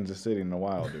out of Kansas City in a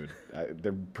while, dude.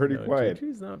 They're pretty No, quiet.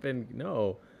 Juju's not been.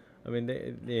 No, I mean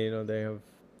they you know they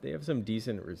have some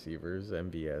decent receivers.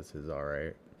 MBS is all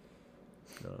right.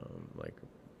 Like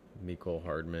Mecole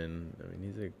Hardman. I mean,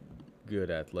 he's a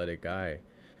good athletic guy.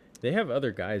 They have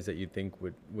other guys that you think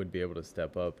would be able to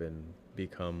step up and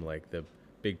become like the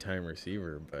big time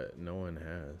receiver, but no one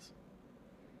has.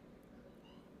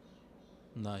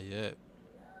 Not yet.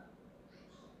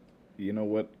 You know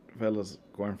what, fellas?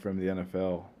 Going from the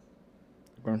MLB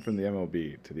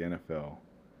to the NFL,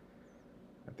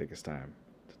 I think it's time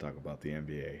to talk about the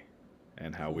NBA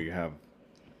and how we have,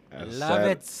 Love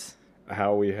it.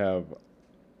 how we have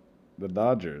the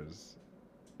Dodgers,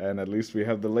 and at least we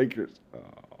have the Lakers. Oh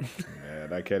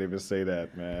man, I can't even say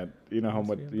that, man. You know how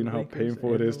much, you know how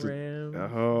painful it is to.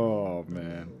 Oh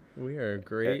man, We are a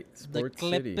great The sports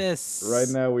city. Clippers. right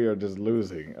now we are just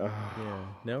losing. Oh. Yeah.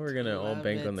 Now we're gonna all Love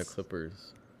bank on the it.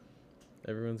 Clippers.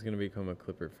 Everyone's gonna become a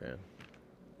Clipper fan.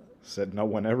 Said no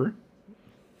one ever.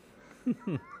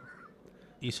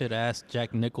 You should ask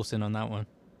Jack Nicholson on that one.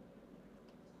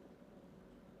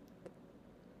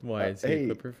 Why is he hey. a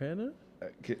Clipper fan? Now?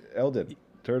 Eldon,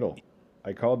 Turtle,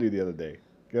 I called you the other day.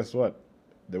 Guess what?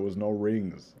 There was no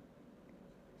rings.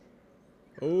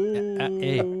 Oh.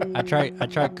 Hey, I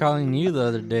tried calling you the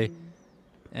other day,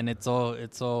 and it's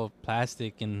all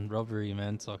plastic and rubbery,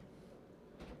 man. So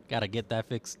gotta get that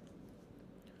fixed.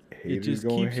 It Haters just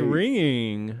going keeps hate.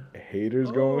 ringing.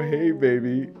 Haters going hate,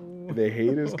 baby. They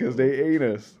hate us because they ain't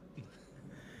us.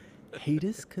 Hate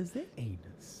us because they ain't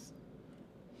us.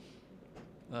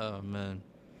 Oh man,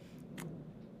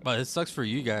 but it sucks for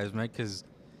you guys, man, because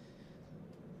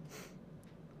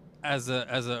as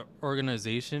a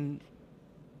organization,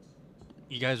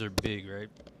 you guys are big, right?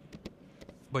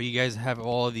 But you guys have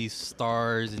all of these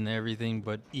stars and everything,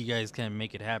 but you guys can't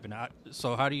make it happen.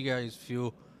 So how do you guys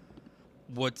feel?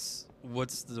 What's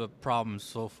the problem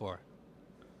so far?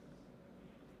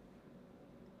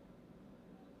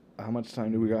 How much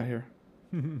time do we got here?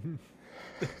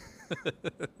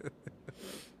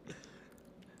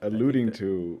 Alluding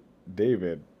to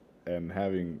David and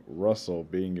having Russell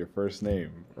being your first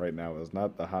name right now is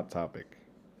not the hot topic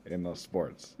in the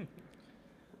sports.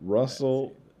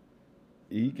 Russell,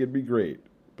 he can be great,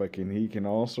 but he can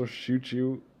also shoot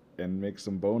you and make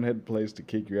some bonehead plays to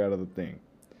kick you out of the thing.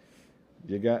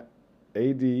 You got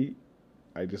AD.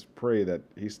 I just pray that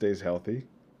he stays healthy.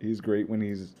 He's great when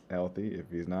he's healthy. If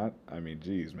he's not, I mean,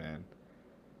 geez, man.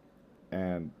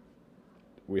 And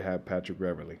we have Patrick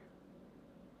Beverly.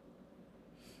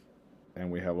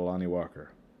 And we have Lonnie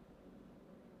Walker.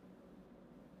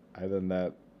 Other than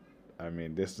that, I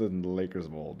mean, this isn't the Lakers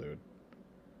of old, dude.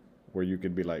 Where you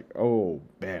could be like, oh,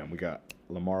 bam, we got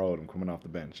Lamar Odom coming off the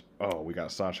bench. Oh, we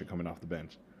got Sasha coming off the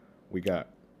bench. We got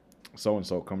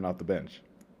so-and-so coming off the bench.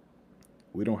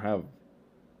 We don't have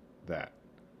that.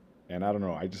 And I don't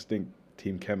know, I just think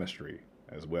team chemistry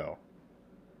as well.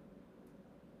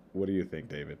 What do you think,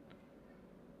 David?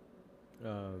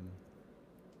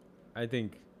 I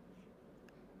think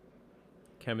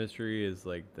chemistry is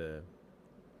like the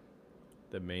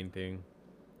main thing.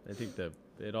 I think that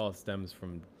it all stems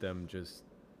from them just,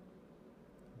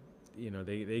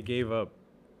 they gave up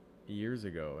years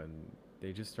ago, and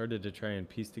they just started to try and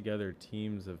piece together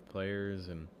teams of players,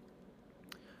 and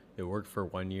it worked for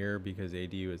 1 year because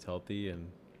AD was healthy, and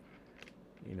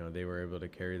they were able to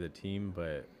carry the team,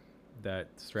 but that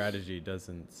strategy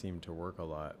doesn't seem to work a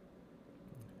lot.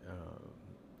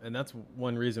 And that's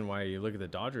one reason why you look at the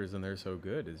Dodgers and they're so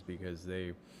good, is because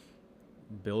they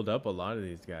build up a lot of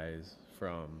these guys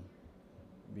from,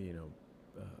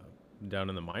 down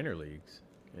in the minor leagues,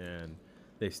 and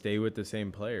they stay with the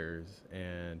same players,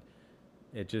 and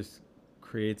it just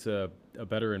creates a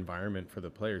better environment for the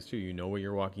players too. You know what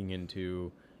you're walking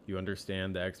into, you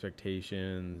understand the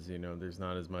expectations, there's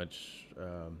not as much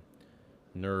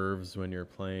nerves when you're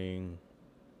playing,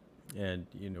 and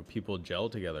people gel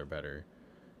together better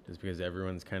just because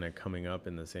everyone's kind of coming up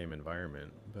in the same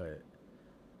environment. But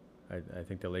I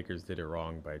think the Lakers did it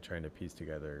wrong by trying to piece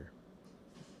together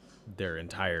their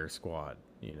entire squad.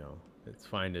 It's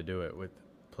fine to do it with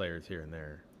players here and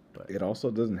there, but It also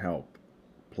doesn't help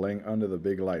playing under the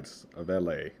big lights of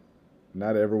LA.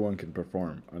 Not everyone can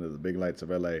perform under the big lights of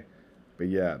LA. But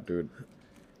yeah, dude,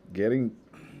 getting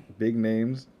big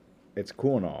names, it's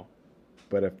cool and all.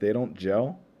 But if they don't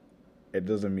gel, it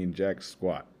doesn't mean jack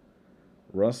squat.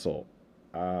 Russell,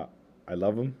 I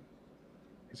love him.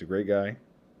 He's a great guy,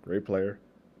 great player.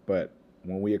 But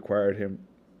when we acquired him,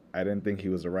 I didn't think he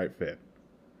was the right fit.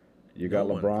 You got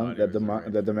No one LeBron thought he was the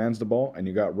right that demands the ball, and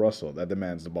you got Russell that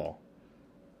demands the ball.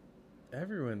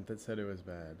 everyone that said it was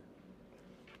bad.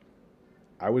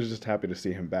 I was just happy to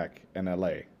see him back in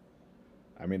LA.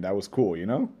 I mean, that was cool,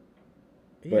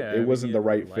 But it wasn't you the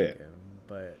right like fit. him,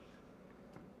 but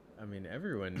I mean,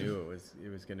 everyone knew it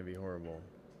was going to be horrible.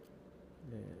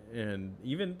 And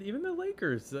even the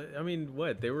Lakers, I mean,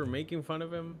 what, they were making fun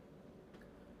of him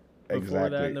before that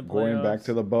in Exactly. the Going back playoffs?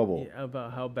 to the bubble. Yeah,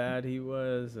 about how bad he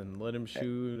was and let him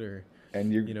shoot, or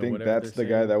And you think whatever that's they're the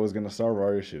guy saying. that was going to solve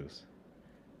our issues.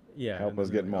 Yeah, help and us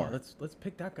then get they're more. like, oh, let's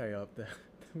pick that guy up.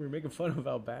 We're making fun of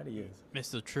how bad he is.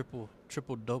 Mr. Triple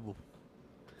double.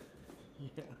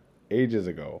 Yeah. Ages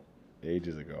ago.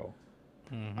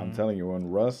 Mm-hmm. I'm telling you, when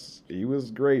Russ, he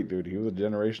was great, dude. He was a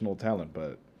generational talent.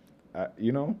 But, Just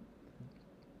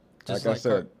like I like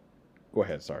said, go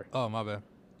ahead. Sorry. Oh, my bad.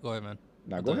 Go ahead, man.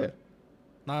 Now, go ahead.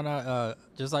 No,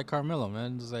 just like Carmelo,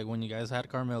 man. Just like when you guys had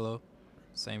Carmelo,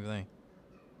 same thing.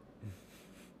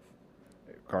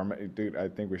 Dude, I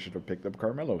think we should have picked up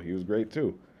Carmelo. He was great,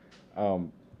 too.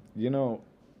 You know,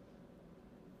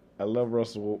 I love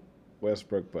Russell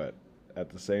Westbrook, but at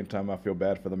the same time, I feel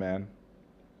bad for the man.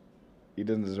 He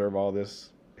doesn't deserve all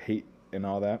this hate and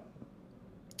all that.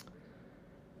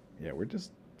 Yeah, we're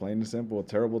just plain and simple a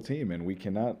terrible team, and we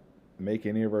cannot make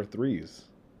any of our threes.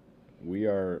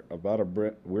 We're about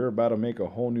to make a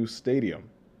whole new stadium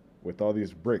with all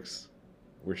these bricks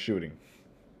we're shooting.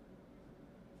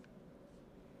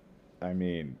 I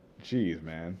mean, geez,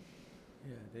 man.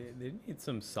 Yeah, they need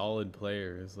some solid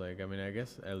players. Like, I mean, I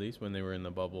guess at least when they were in the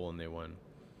bubble and they won,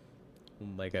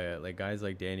 like guys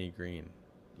like Danny Green,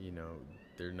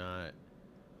 they're not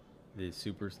the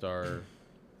superstar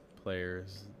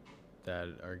players that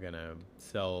are gonna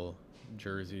sell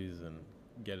jerseys and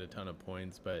get a ton of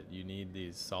points, but you need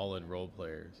these solid role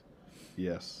players.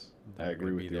 Yes, I that agree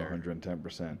would with be you there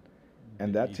 110%.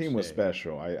 And that each team was day.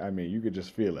 special. I mean, you could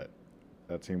just feel it.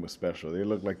 That team was special. They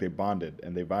looked like they bonded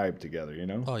and they vibed together,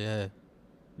 Oh yeah.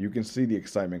 You can see the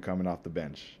excitement coming off the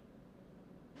bench.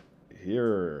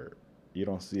 Here, you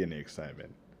don't see any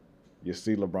excitement. You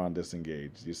see LeBron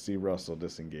disengaged. You see Russell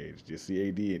disengaged. You see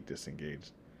AD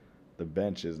disengaged. The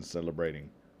bench isn't celebrating,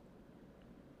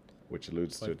 which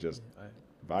alludes to But just I,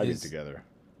 vibing Is- together.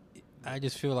 I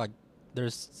just feel like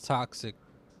there's toxic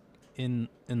in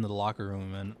the locker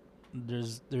room, and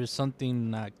there's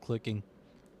something not clicking.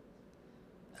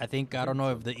 I don't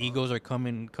know if the egos are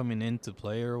coming into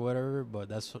play or whatever, but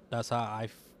that's how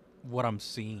what I'm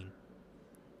seeing.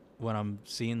 When I'm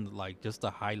seeing like just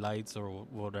the highlights or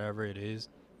whatever it is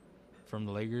from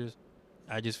the Lakers,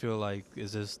 I just feel like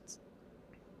it's just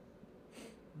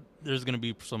there's gonna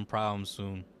be some problems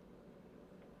soon.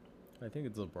 I think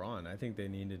it's LeBron. I think they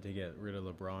needed to get rid of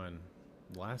LeBron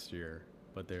last year,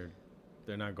 but they're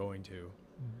not going to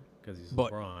because he's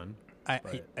But LeBron. I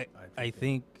But I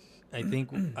think I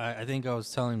think I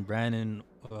was telling Brandon,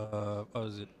 what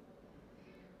was it?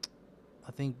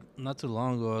 I think not too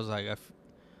long ago, I was like,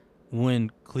 when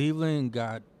Cleveland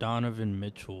got Donovan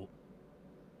Mitchell,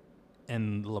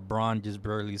 and LeBron just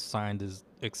barely signed his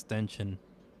extension,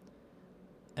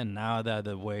 and now that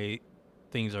the way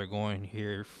things are going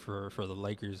here for the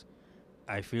Lakers,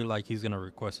 I feel like he's gonna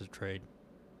request a trade.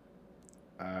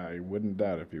 I wouldn't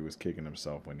doubt if he was kicking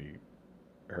himself when he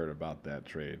heard about that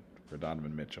trade for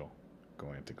Donovan Mitchell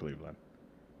going to Cleveland.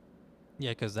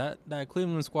 Yeah, because that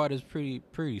Cleveland squad is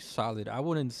pretty solid. I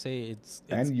wouldn't say it's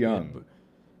And young. good, but,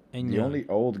 and The young. only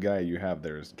old guy you have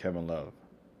there is Kevin Love.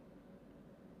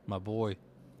 My boy.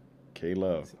 K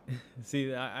Love.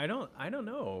 See, I don't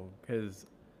know because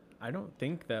I don't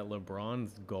think that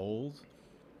LeBron's goals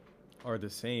are the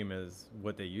same as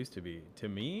what they used to be. To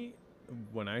me,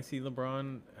 when I see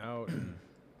LeBron out and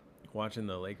watching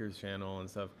the Lakers channel and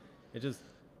stuff,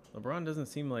 LeBron doesn't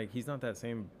seem like he's not that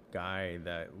same guy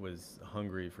that was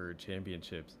hungry for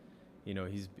championships. You know,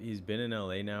 he's been in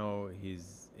LA now.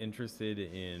 He's interested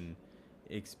in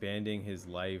expanding his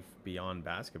life beyond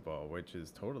basketball, which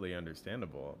is totally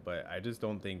understandable. But I just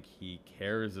don't think he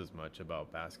cares as much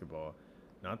about basketball.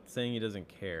 Not saying he doesn't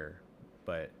care,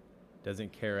 but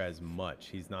doesn't care as much.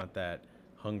 He's not that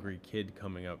hungry kid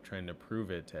coming up trying to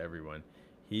prove it to everyone.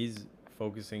 He's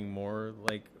focusing more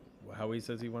like how he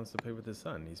says he wants to play with his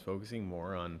son. He's focusing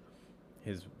more on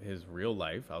his real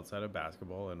life outside of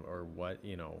basketball and or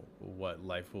what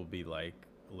life will be like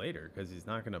later because he's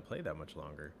not going to play that much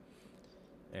longer.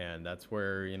 And that's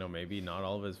where maybe not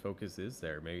all of his focus is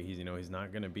there. Maybe he's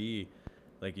not going to be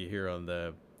like you hear on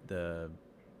the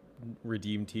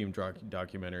Redeem Team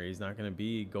documentary. He's not going to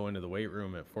be going to the weight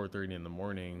room at 4:30 in the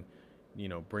morning,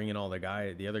 bringing all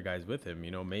the other guys with him.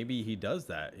 Maybe he does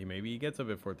that. Maybe he gets up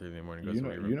at 4:30 in the morning, goes to the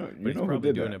weight room, but he's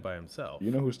probably doing it by himself.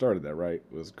 You know who started that, right?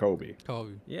 It was Kobe.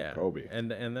 Yeah, Kobe.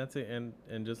 And that's it.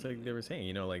 And just like they were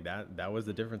saying, like that was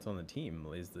the difference on the team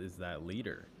is that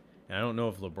leader. And I don't know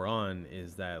if LeBron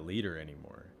is that leader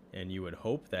anymore. And you would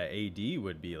hope that AD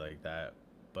would be like that,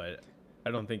 but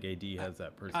I don't think AD has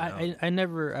that personality. I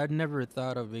never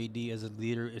thought of AD as a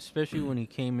leader, especially when he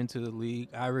came into the league.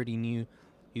 I already knew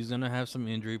he's gonna have some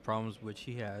injury problems, which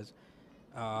he has.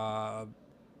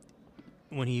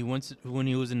 When he was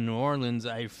in New Orleans,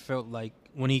 I felt like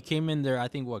when he came in there, I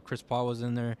think Chris Paul was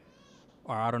in there,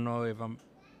 or I don't know if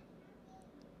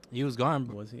he was gone.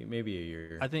 Was he? Maybe a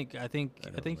year. I think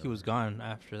he was gone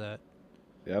after that.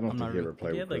 Yeah, I don't think he ever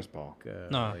played with Chris Paul.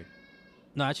 No.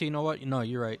 No, actually, you know what? No,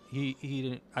 you're right. He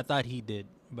didn't. I thought he did,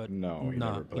 but no,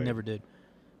 he never did.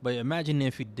 But imagine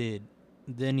if he did,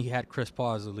 then he had Chris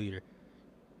Paul as a leader.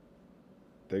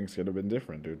 Things could have been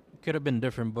different, dude. Could have been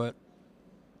different, but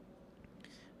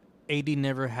AD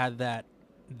never had that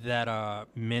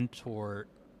mentor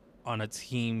on a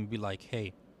team be like,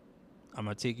 hey, I'm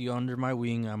gonna take you under my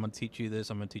wing. I'm gonna teach you this.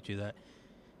 I'm gonna teach you that,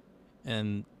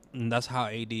 and that's how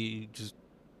AD just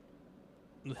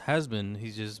has been.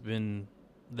 He's just been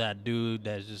that dude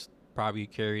that's just probably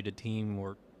carried a team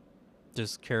or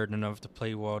just cared enough to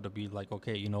play well to be like,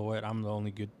 okay, you know what? I'm the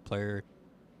only good player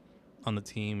on the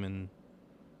team, and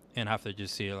have to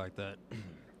just see it like that.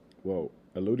 Well,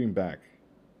 alluding back,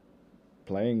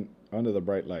 playing under the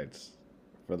bright lights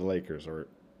for the Lakers or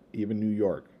even New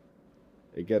York,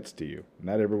 it gets to you.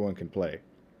 Not everyone can play.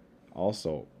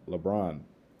 Also, LeBron,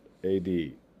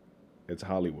 AD, it's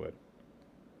Hollywood.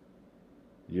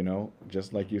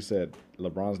 Just like you said,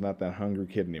 LeBron's not that hungry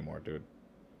kid anymore, dude.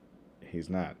 He's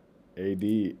not. AD,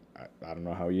 I don't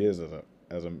know how he is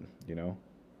as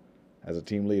a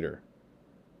team leader.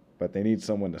 But they need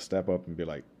someone to step up and be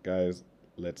like, guys,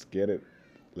 let's get it.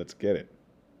 Let's get it.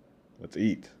 Let's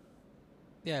eat.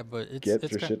 Yeah, but it's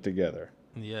get your shit together.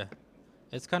 Yeah.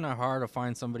 It's kind of hard to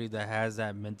find somebody that has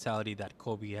that mentality that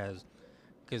Kobe has,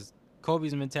 because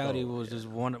Kobe's mentality was just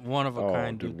one of a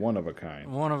kind. Dude, one of a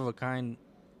kind. One of a kind,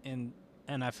 and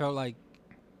I felt like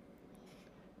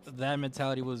that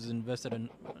mentality was invested in,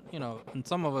 in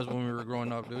some of us when we were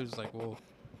growing up. It was like, well,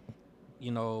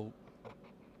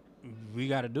 we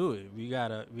got to do it. We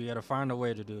gotta find a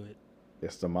way to do it.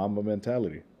 It's the Mamba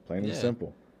mentality, plain and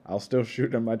simple. I'll still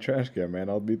shoot in my trash can, man.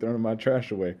 I'll be throwing my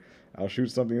trash away. I'll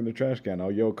shoot something in the trash can.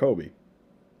 I'll yell Kobe.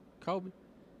 Kobe.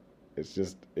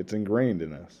 It's ingrained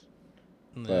in us.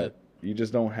 But you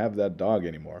just don't have that dog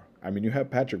anymore. I mean, you have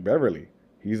Patrick Beverly.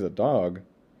 He's a dog,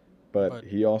 but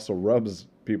he also rubs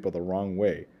people the wrong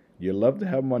way. You love to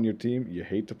have him on your team. You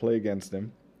hate to play against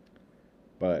him.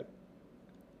 But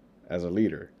as a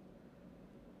leader,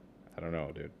 I don't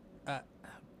know, dude.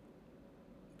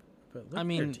 But look at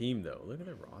their team, though. Look at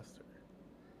their roster.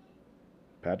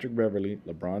 Patrick Beverly,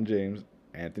 LeBron James,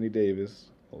 Anthony Davis,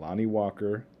 Lonnie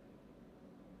Walker,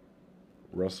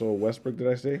 Russell Westbrook, did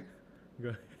I say?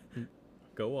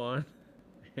 Go on.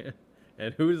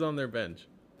 And who's on their bench?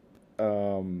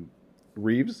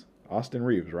 Reeves. Austin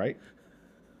Reeves, right?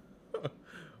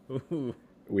 Ooh.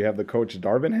 We have the coach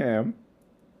Darvin Ham.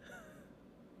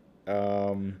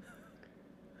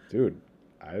 Dude,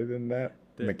 other than that,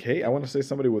 McKay. I want to say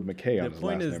somebody with McKay on his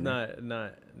last name. The point is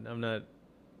not. I'm not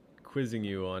quizzing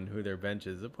you on who their bench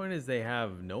is. The point is they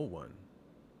have no one.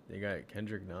 They got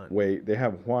Kendrick Nunn. Wait, they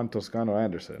have Juan Toscano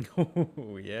Anderson.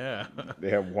 Oh yeah. They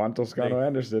have Juan Toscano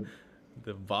Anderson.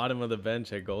 The bottom of the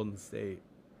bench at Golden State.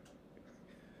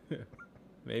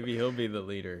 Maybe he'll be the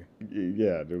leader.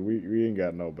 Yeah, dude, we ain't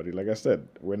got nobody. Like I said,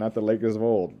 we're not the Lakers of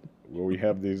old, where we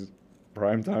have these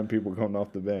primetime people coming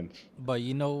off the bench. But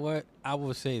you know what? I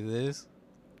will say this.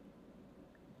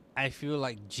 I feel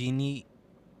like Jeannie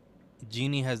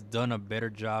has done a better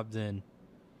job than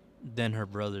her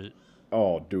brother.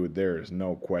 Oh, dude, there is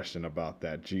no question about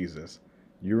that. Jesus.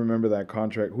 You remember that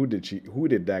contract? Who did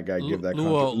that guy give that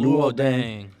contract? Luol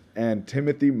Deng. And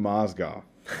Timothy Mozgov.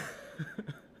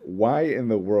 Why in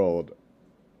the world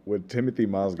would Timothy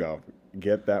Mozgov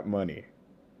get that money?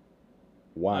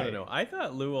 Why? I don't know. I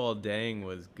thought Luol Deng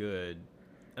was good.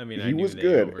 I mean, he was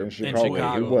good in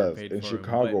Chicago. He was in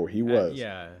Chicago. He was.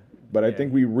 Yeah. But I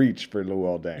think we reached for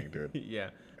Luol Deng, dude. Yeah.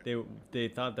 They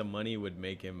thought the money would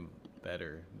make him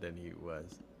better than he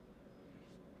was.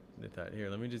 They thought, here,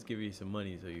 let me just give you some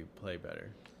money so you play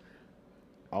better.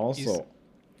 Also,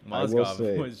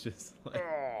 Mozgov was just like,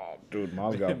 oh, dude,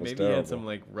 Mozgov was maybe terrible. he had some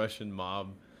like Russian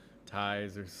mob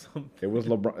ties or something. It was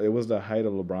LeBron. It was the height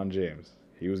of LeBron James.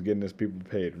 He was getting his people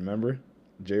paid. Remember,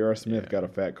 J.R. Smith got a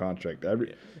fat contract.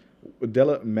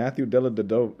 Matthew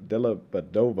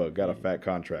Dellavedova got a fat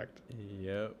contract.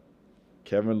 Yep.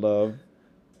 Kevin Love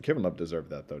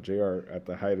deserved that though. J.R. at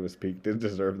the height of his peak did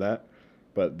deserve that,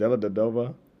 but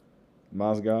Dellavedova,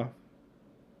 Mozgov,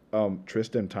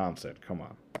 Tristan Thompson. Come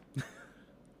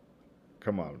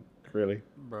on, really?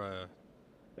 Bruh.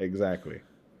 Exactly.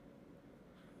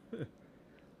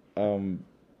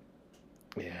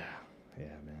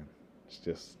 Yeah, man. It's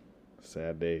just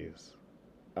sad days.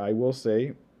 I will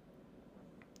say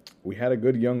we had a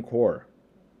good young core,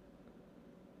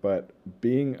 but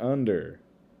being under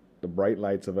the bright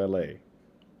lights of LA,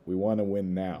 we want to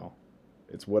win now.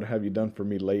 It's what have you done for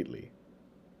me lately?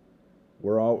 We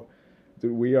are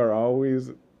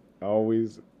always, oh,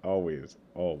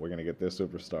 we're going to get this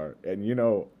superstar. And you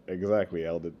know exactly,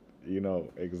 Eldon, you know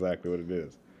exactly what it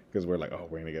is. Because we're like, oh,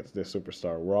 we're going to get this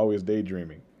superstar. We're always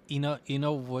daydreaming. You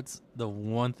know what's the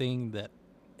one thing that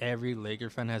every Laker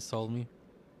fan has told me?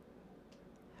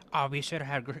 Oh, we should have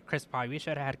had Chris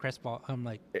Paul. I'm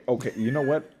like, okay, you know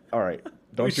what? All right,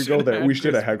 don't you go there. We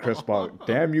should have had Chris Paul.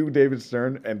 Damn you, David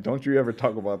Stern, and don't you ever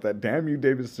talk about that. Damn you,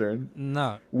 David Stern.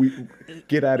 No. We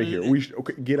get out of here.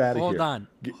 Get out of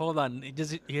here. Hold on.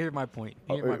 Just hear my point.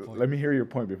 Let me hear your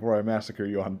point before I massacre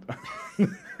you on.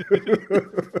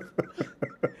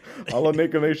 All of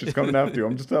Naked Nation's coming after you.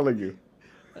 I'm just telling you.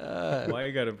 Why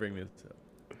you gotta bring this up?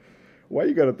 Why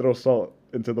you gotta throw salt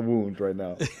into the wound right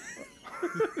now?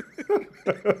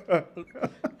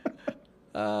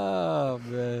 Oh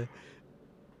man,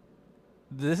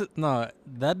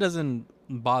 that doesn't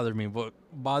bother me. What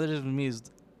bothers me is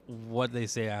what they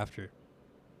say after.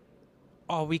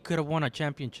 Oh, we could have won a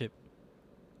championship.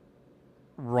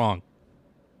 Wrong.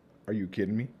 Are you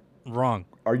kidding me? Wrong.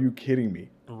 Are you kidding me?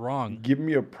 Wrong. Give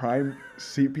me a prime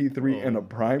CP3 and a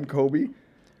prime Kobe.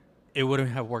 It wouldn't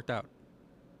have worked out.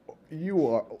 You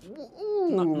are.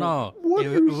 No. What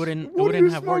It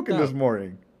wouldn't have worked out this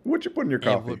morning. What you put in your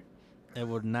coffee? It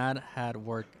would not have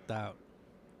worked out.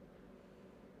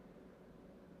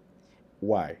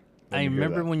 Why? I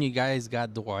remember when you guys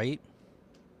got Dwight.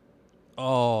 Oh,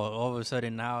 all of a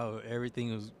sudden now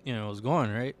everything was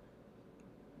going right.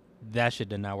 That shit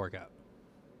did not work out.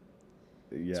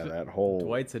 Yeah, that whole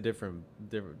Dwight's a different,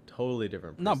 totally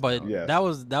different. No, but yes.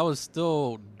 that was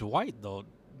still Dwight though.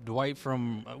 Dwight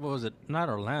from what was it? Not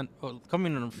Orlando. Oh,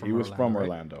 coming in from He was from right?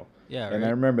 Orlando. Yeah, And I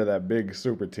right. remember that big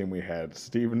super team we had: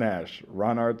 Steve Nash,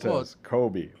 Ron Artest, Well,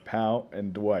 Kobe, Powell,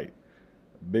 and Dwight.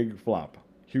 Big flop,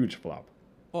 huge flop.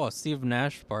 oh, Steve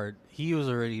Nash part. He was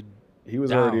already He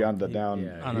was already down. on the down.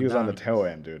 Yeah, On he the was on the down. tail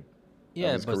end, dude, of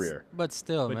Yeah, his career. but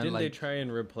still, But man, didn't they like try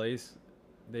and replace?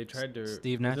 They tried to.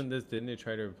 Steve Nash? Didn't they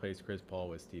try to replace Chris Paul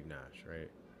with Steve Nash? Right.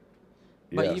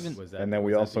 But Yes. even- Was that, and then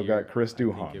we was that also the year? got Chris I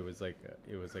think Duhon. it was like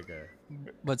a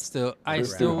but still, I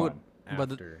Chris still Duhon. would.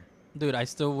 But after. dude, I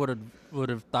still would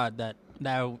have thought that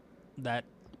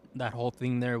that whole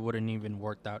thing there wouldn't even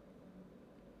worked out.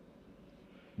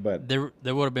 But There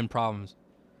would have been problems,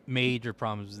 major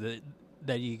problems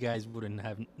that you guys wouldn't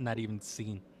have not even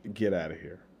seen. get out of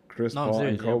here, Chris No, I'm Paul and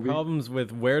serious. Yeah, Kobe. problems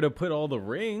with where to put all the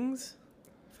rings,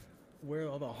 where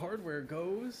all the hardware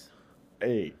goes.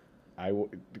 Hey,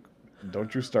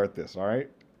 don't you start this, all right?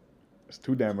 It's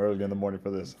too damn early in the morning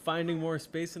for this. Finding more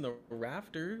space in the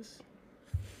rafters.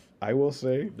 I will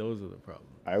say, Those are the problems.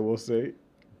 if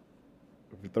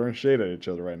you're throwing shade at each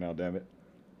other right now, damn it,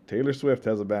 Taylor Swift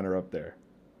has a banner up there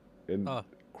in Oh.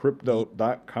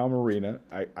 Crypto.com arena.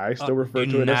 I still refer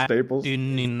Do to it as not- Staples. Do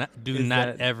not is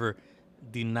that- ever,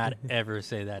 do not ever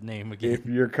say that name again. If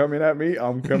you're coming at me,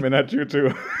 I'm coming at you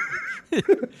too.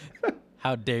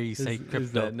 How dare you say Is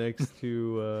crypto? that next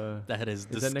to? That is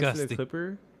Is that next to disgusting. the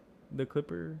Clipper? The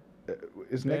Clipper,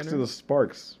 It's next to the Banners?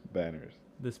 Sparks banners,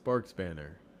 the Sparks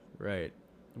banner, right?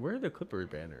 Where are the Clipper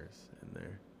banners in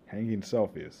there? hanging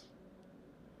selfies.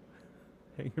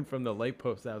 Hanging from the light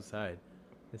post outside.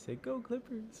 They say, "Go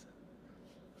Clippers."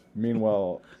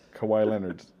 Meanwhile, Kawhi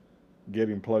Leonard's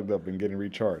getting plugged up and getting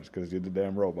recharged because you're the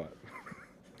damn robot.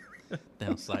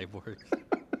 Damn cyborg.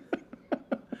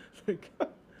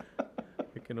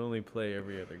 I can only play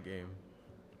every other game.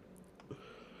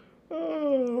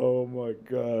 Oh my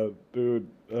god, dude.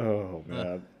 Oh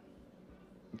man.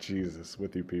 Jesus,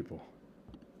 with you people.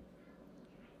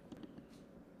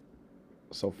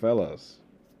 So fellas,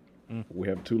 we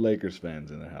have 2 Lakers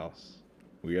fans in the house.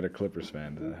 We got a Clippers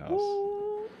fan in the house.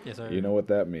 Yes, sir. You know what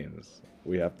that means?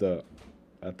 We have to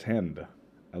attend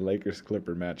a Lakers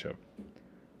Clipper matchup.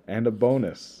 And a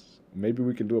bonus. Maybe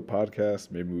we can do a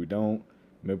podcast, maybe we don't.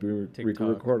 Maybe we can TikTok.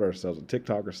 record ourselves on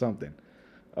TikTok or something.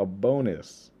 A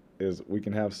bonus is we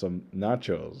can have some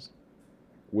nachos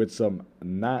with some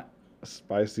not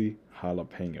spicy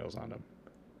jalapenos on them.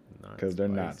 Because they're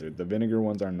not, spicy. dude. The vinegar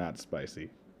ones are not spicy.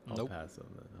 I'll Nope. pass on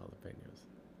the jalapenos.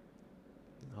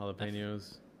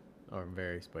 Jalapenos are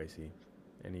very spicy,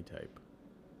 any type.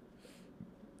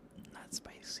 Not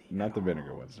spicy. Not the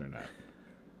vinegar ones, they're not.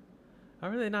 How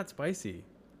are they not spicy?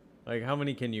 Like, how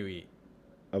many can you eat?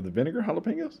 Of the vinegar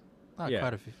jalapenos? Not Yeah.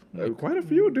 quite a few. Quite a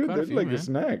few, dude. Quite a They're few, like man. a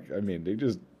snack. I mean, they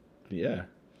just, yeah,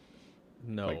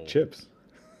 No. like chips.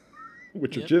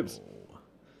 With your Yep. chips. No.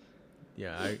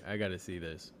 Yeah, I gotta see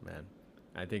this, man.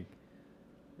 I think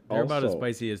they're about as Also-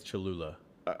 spicy as Cholula.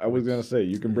 I was gonna say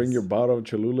you can bring your is- bottle of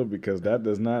Cholula because that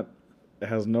does not it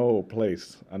has no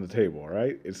place on the table,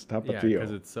 right? It's Yeah, tapatio.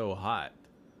 because it's so hot.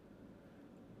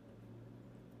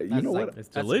 You That's know like- what? It's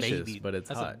That's delicious, baby. but it's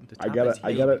That's a- hot. the I top got is a, I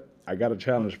baby. got a, I got a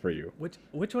challenge for you.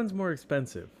 Which one's more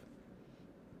expensive?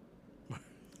 When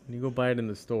you go buy it in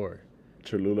the store.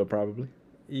 Cholula, probably.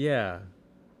 Yeah.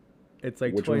 It's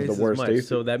like Which one's twice the as worst much, tasting?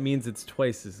 so that means it's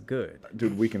twice as good.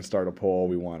 Dude, we can start a poll all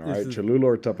we want. All This right, is- Cholula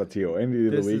or tapatio, any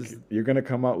of the this week, is- you're gonna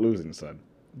come out losing, son.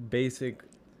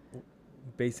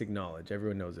 Basic knowledge.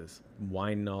 Everyone knows this.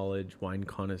 Wine knowledge, wine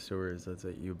connoisseurs. That's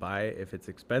it. You buy it. If it's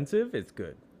expensive, it's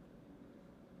good.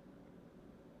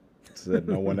 Said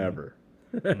no one ever.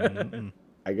 Mm-mm.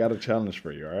 I got a challenge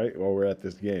for you. All right, while we're at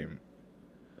this game,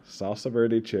 salsa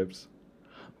verde chips,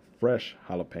 fresh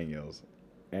jalapenos,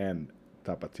 and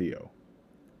tapatio.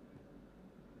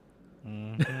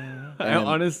 Mhm. I And-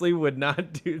 honestly would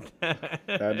not do that.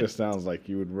 That just sounds like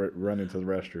you would run into the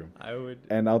restroom. I would.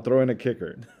 And I'll throw in a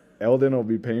kicker. Eldon will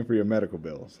be paying for your medical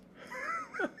bills.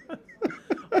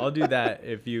 I'll do that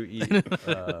if you eat.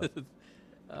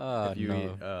 Oh, If you no.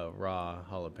 eat raw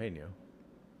jalapeno.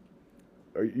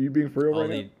 Are you being for real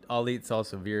right I'll eat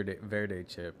salsa verde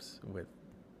chips with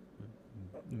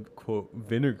quote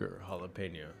vinegar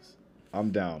jalapenos. now?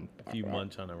 I'm down. If you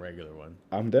munch on a regular one,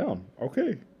 I'm down.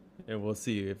 Okay. and we'll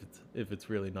see if it's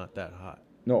really not that hot.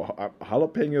 No,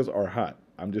 jalapenos are hot.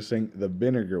 I'm just saying the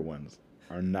vinegar ones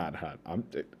are not hot.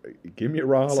 Give me a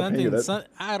raw jalapeno. Something,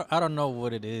 I don't know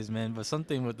what it is, man, but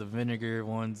something with the vinegar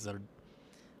ones are,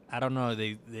 I don't know,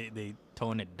 they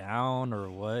tone it down or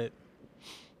what.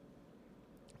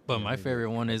 But Yeah, my maybe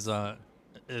favorite one is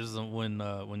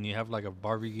when you have like a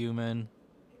barbecue, man,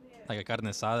 like a carne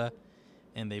asada,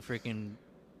 and they freaking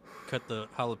cut the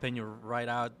jalapeno right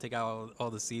out, take out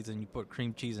all the seeds, and you put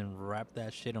cream cheese and wrap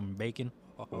that shit on bacon.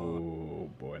 Oh, Oh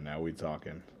boy, now we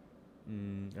talking.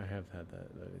 I have had that.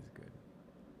 That is good.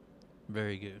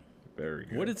 very good. Very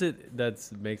good. What is it that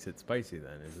makes it spicy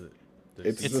then? Is it?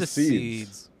 It's It's the the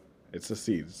seeds. It's the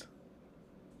seeds.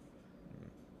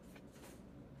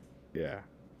 Yeah.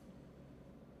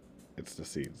 It's the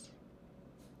seeds.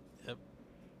 Yep.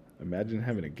 Imagine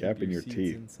having a gap in your seeds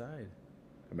teeth. inside.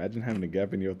 Imagine having a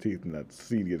gap in your teeth and that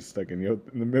seed gets stuck in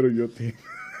the middle of your teeth.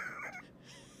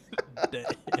 Damn.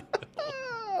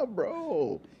 Ah,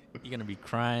 bro. You're gonna be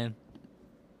crying.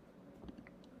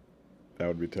 That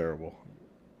would be terrible.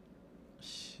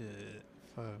 Shit.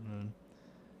 Fuck, man.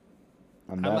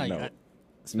 On I that like, note,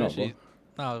 especially.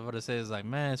 No, what I say is like,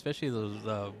 man, especially those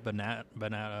banana,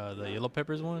 the yellow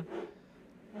peppers one.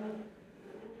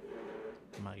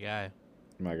 My guy,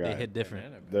 my they guy, hit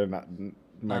different. they're not my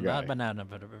No, guy. not banana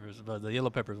peppers, but the yellow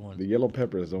peppers one. The yellow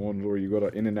peppers, the one where you go to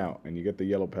In-N-Out and you get the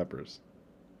yellow peppers.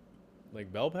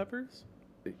 Like bell peppers?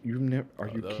 You've never? Are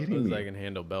you kidding me? I can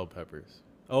handle bell peppers.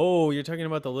 Oh, you're talking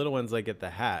about the little ones like at the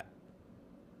hat.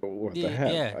 With the Yeah,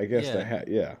 hat, yeah, I guess the yeah. hat.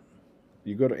 Yeah,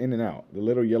 you go to In-N-Out. The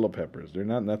little yellow peppers, they're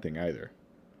not nothing either.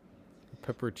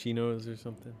 Pepperoncinos or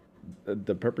something.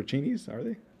 The pepperoncinis, are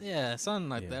they? Yeah, something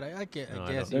like Yeah. that. I guess No,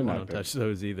 you They're I not don't touch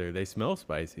those either. They smell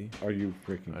spicy. Are you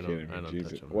freaking I don't- kidding me? I don't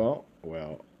Jesus. touch 'em. Well,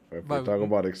 if But- we're talking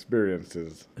about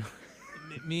experiences,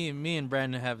 me and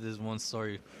Brandon have this one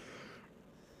story.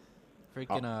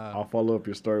 Freaking I'll follow up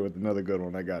your story with another good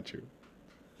one. I got you.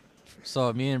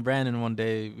 So me and Brandon one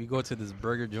day we go to this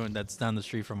burger joint that's down the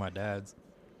street from my dad's,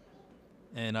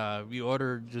 and we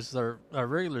ordered just our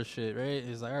regular shit, right?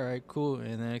 It's like all right, cool.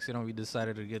 And then next we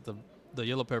decided to get the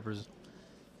yellow peppers,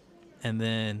 and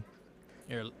then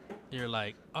you're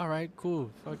like, all right, cool,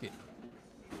 fuck it.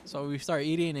 So we start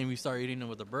eating and we start eating them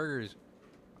with the burgers.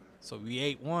 So we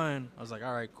ate one. I was like,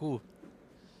 all right, cool.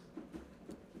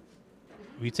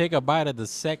 We take a bite of the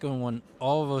second one.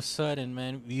 All of a sudden,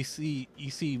 man, you see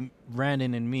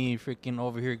Brandon and me freaking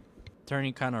over here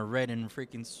turning kind of red and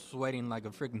freaking sweating like a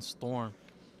freaking storm.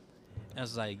 I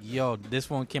was like, yo, this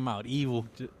one came out evil.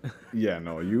 Yeah,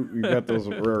 no, you got those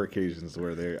rare occasions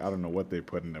where I don't know what they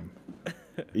put in them.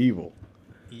 Evil.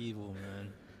 Evil,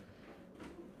 man.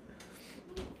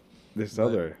 This But-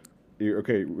 other,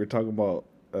 okay, we're talking about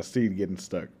a seed getting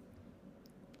stuck.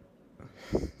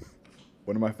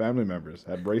 One of my family members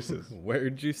had braces.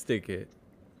 Where'd you stick it?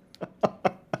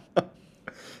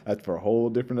 That's for a whole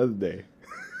different other day.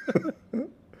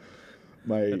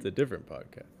 That's a different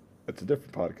podcast. It's a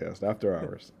different podcast, After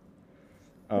Hours.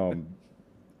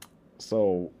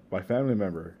 So my family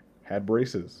member had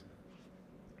braces.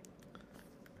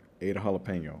 Ate a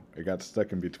jalapeno. It got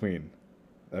stuck in between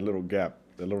that little gap,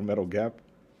 that little metal gap.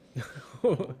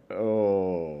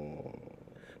 Oh,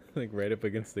 Like right up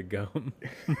against the gum.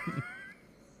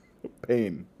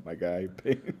 pain, my guy,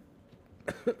 pain.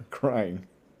 Crying.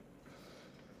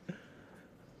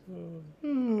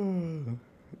 On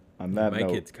that My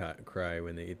note, kids cry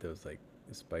when they eat those like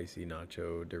spicy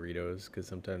nacho Doritos because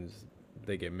sometimes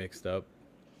they get mixed up,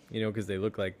 you know, because they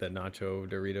look like the nacho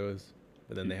Doritos,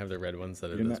 but then they have the red ones that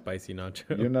are You're the not- spicy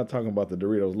nacho. you're not talking about the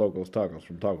Doritos Locos Tacos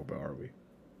from Taco Bell, are we?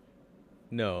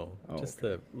 No, Oh, just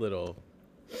okay. the little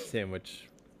sandwich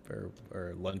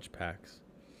or lunch packs.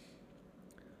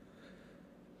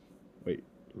 Wait,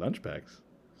 lunch packs?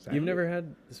 You've never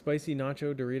had spicy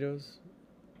nacho Doritos?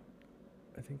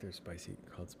 I think they're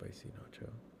called spicy nacho.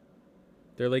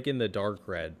 They're like in the dark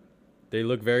red. They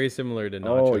look very similar to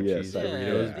nacho Oh, yes, cheese I-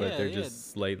 Doritos, yeah, but they're yeah.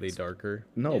 just slightly darker.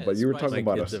 No, Yeah, but you were spicy. talking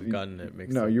My about kids have gotten it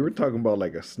mixed No, up. you were talking about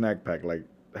like a snack pack, like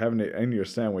having it in your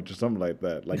sandwich or something like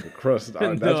that, like a crust.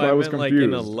 No, That's why I was meant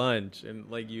confused. like in a lunch, and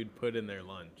like you'd put in their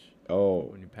lunch. Oh,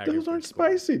 when you pack it those for aren't school.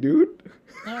 spicy, dude.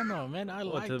 I don't know, man. I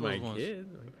Well, like to those my ones. kid.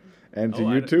 And to Oh,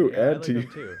 I you don't- too. yeah, I and like to them you.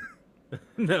 too.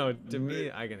 No, to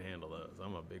me, I can handle those.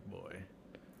 I'm a big boy.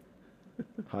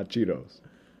 Hot Cheetos.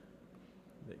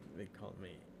 They call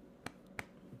me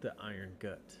the Iron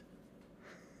Gut.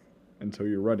 Until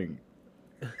you're running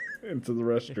into the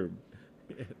restroom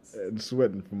It's, and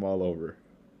sweating from all over.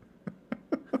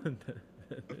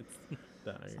 it's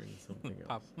the Iron something else.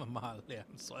 Pop my mouth. Yeah,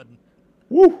 I'm sweating.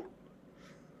 Woo!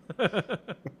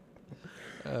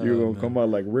 Oh, You're gonna man. come out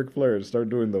like Ric Flair and start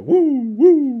doing the woo,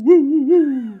 woo, woo,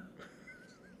 woo,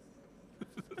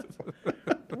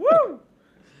 woo.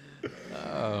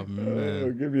 Oh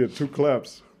man. Give you 2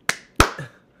 claps.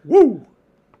 Woo!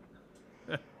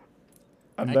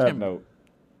 On I that can't- note,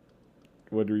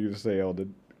 what were you to say,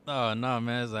 Eldon? Oh no,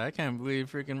 man! It's like, I can't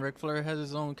believe freaking Ric Flair has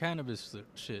his own cannabis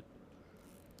shit.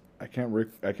 I can't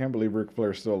believe Ric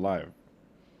Flair's still alive.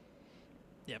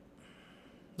 Yep.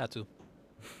 Not too.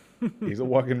 He's a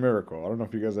walking miracle. I don't know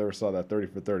if you guys ever saw that 30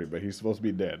 for 30, but he's supposed to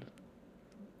be dead.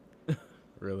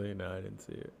 Really? No, I didn't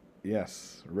see it.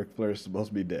 Yes, Ric Flair is supposed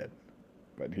to be dead,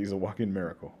 but he's a walking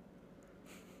miracle.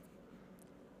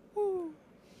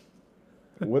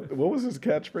 What was his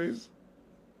catchphrase?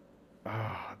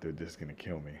 Ah, dude, this is gonna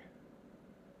kill me.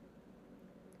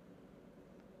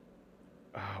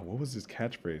 What was his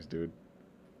catchphrase, dude?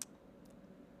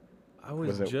 I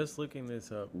was it just looking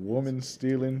this up. Woman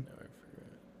stealing,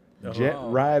 No, I forgot. jet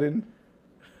Oh. riding,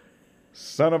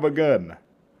 son of a gun.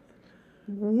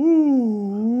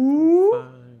 Woo!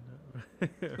 Fine.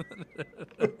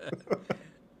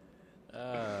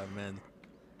 Man.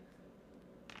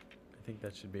 I think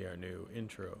that should be our new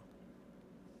intro.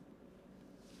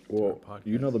 Well, Our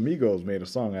you know podcast. the Migos made a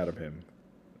song out of him,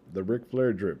 the Ric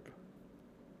Flair drip.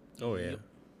 Oh yeah.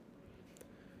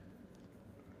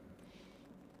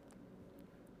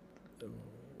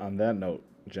 On that note,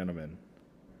 gentlemen,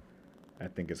 I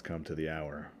think it's come to the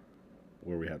hour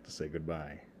where we have to say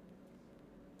goodbye.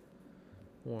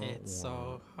 It's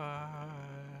so hard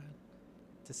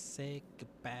to say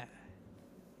goodbye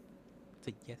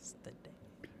to yesterday.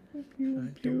 I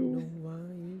don't know why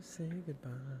you say goodbye.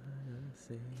 I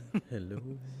say hello.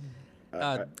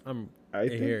 I Here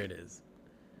think it is.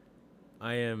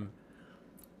 I am.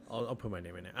 I'll put my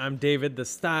name in it. I'm David, the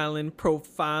styling,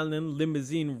 profiling,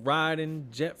 limousine riding,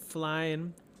 jet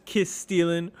flying, kiss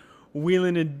stealing,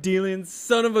 wheeling and dealing,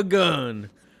 son of a gun.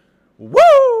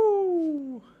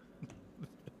 Woo!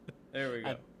 There we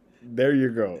go. there you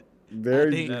go. There I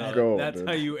you think go. That's dude.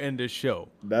 how you end a show.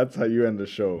 That's how you end the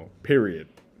show. Period.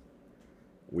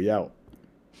 We out.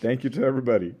 Thank you to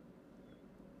everybody.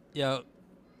 Yo,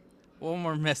 one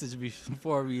more message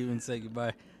before we even say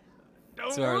goodbye.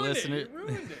 Don't To our ruin it. listener- You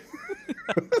ruined it.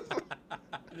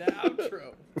 The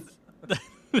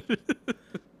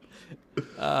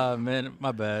outro. Man,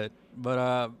 my bad. But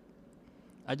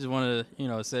I just want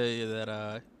to, say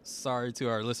that sorry to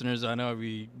our listeners. I know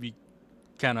we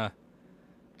kind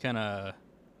of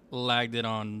lagged it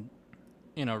on,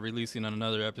 releasing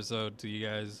another episode to you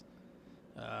guys.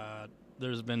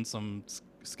 There's been some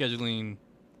scheduling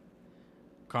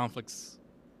conflicts.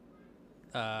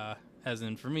 As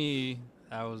in, for me,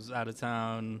 I was out of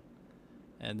town,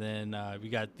 and then we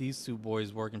got these two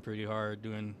boys working pretty hard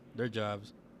doing their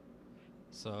jobs.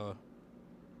 So,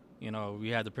 we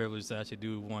had the privilege to actually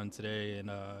do one today,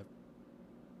 and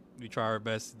we try our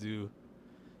best to do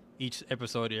each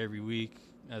episode every week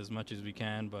as much as we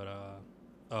can. But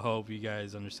I hope you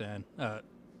guys understand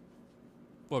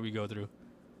what we go through.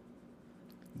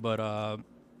 But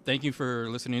thank you for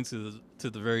listening to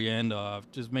the very end.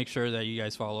 Just make sure that you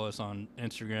guys follow us on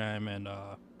Instagram and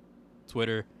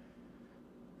Twitter,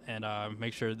 and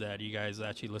make sure that you guys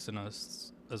actually listen to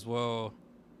us as well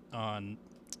on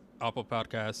Apple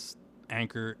Podcasts,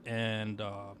 Anchor, and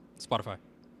Spotify.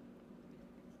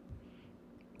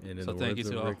 And in So the thank you words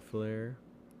to of all. Ric Flair,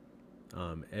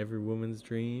 every woman's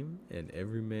dream and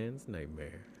every man's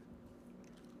nightmare.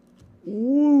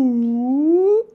 Woo!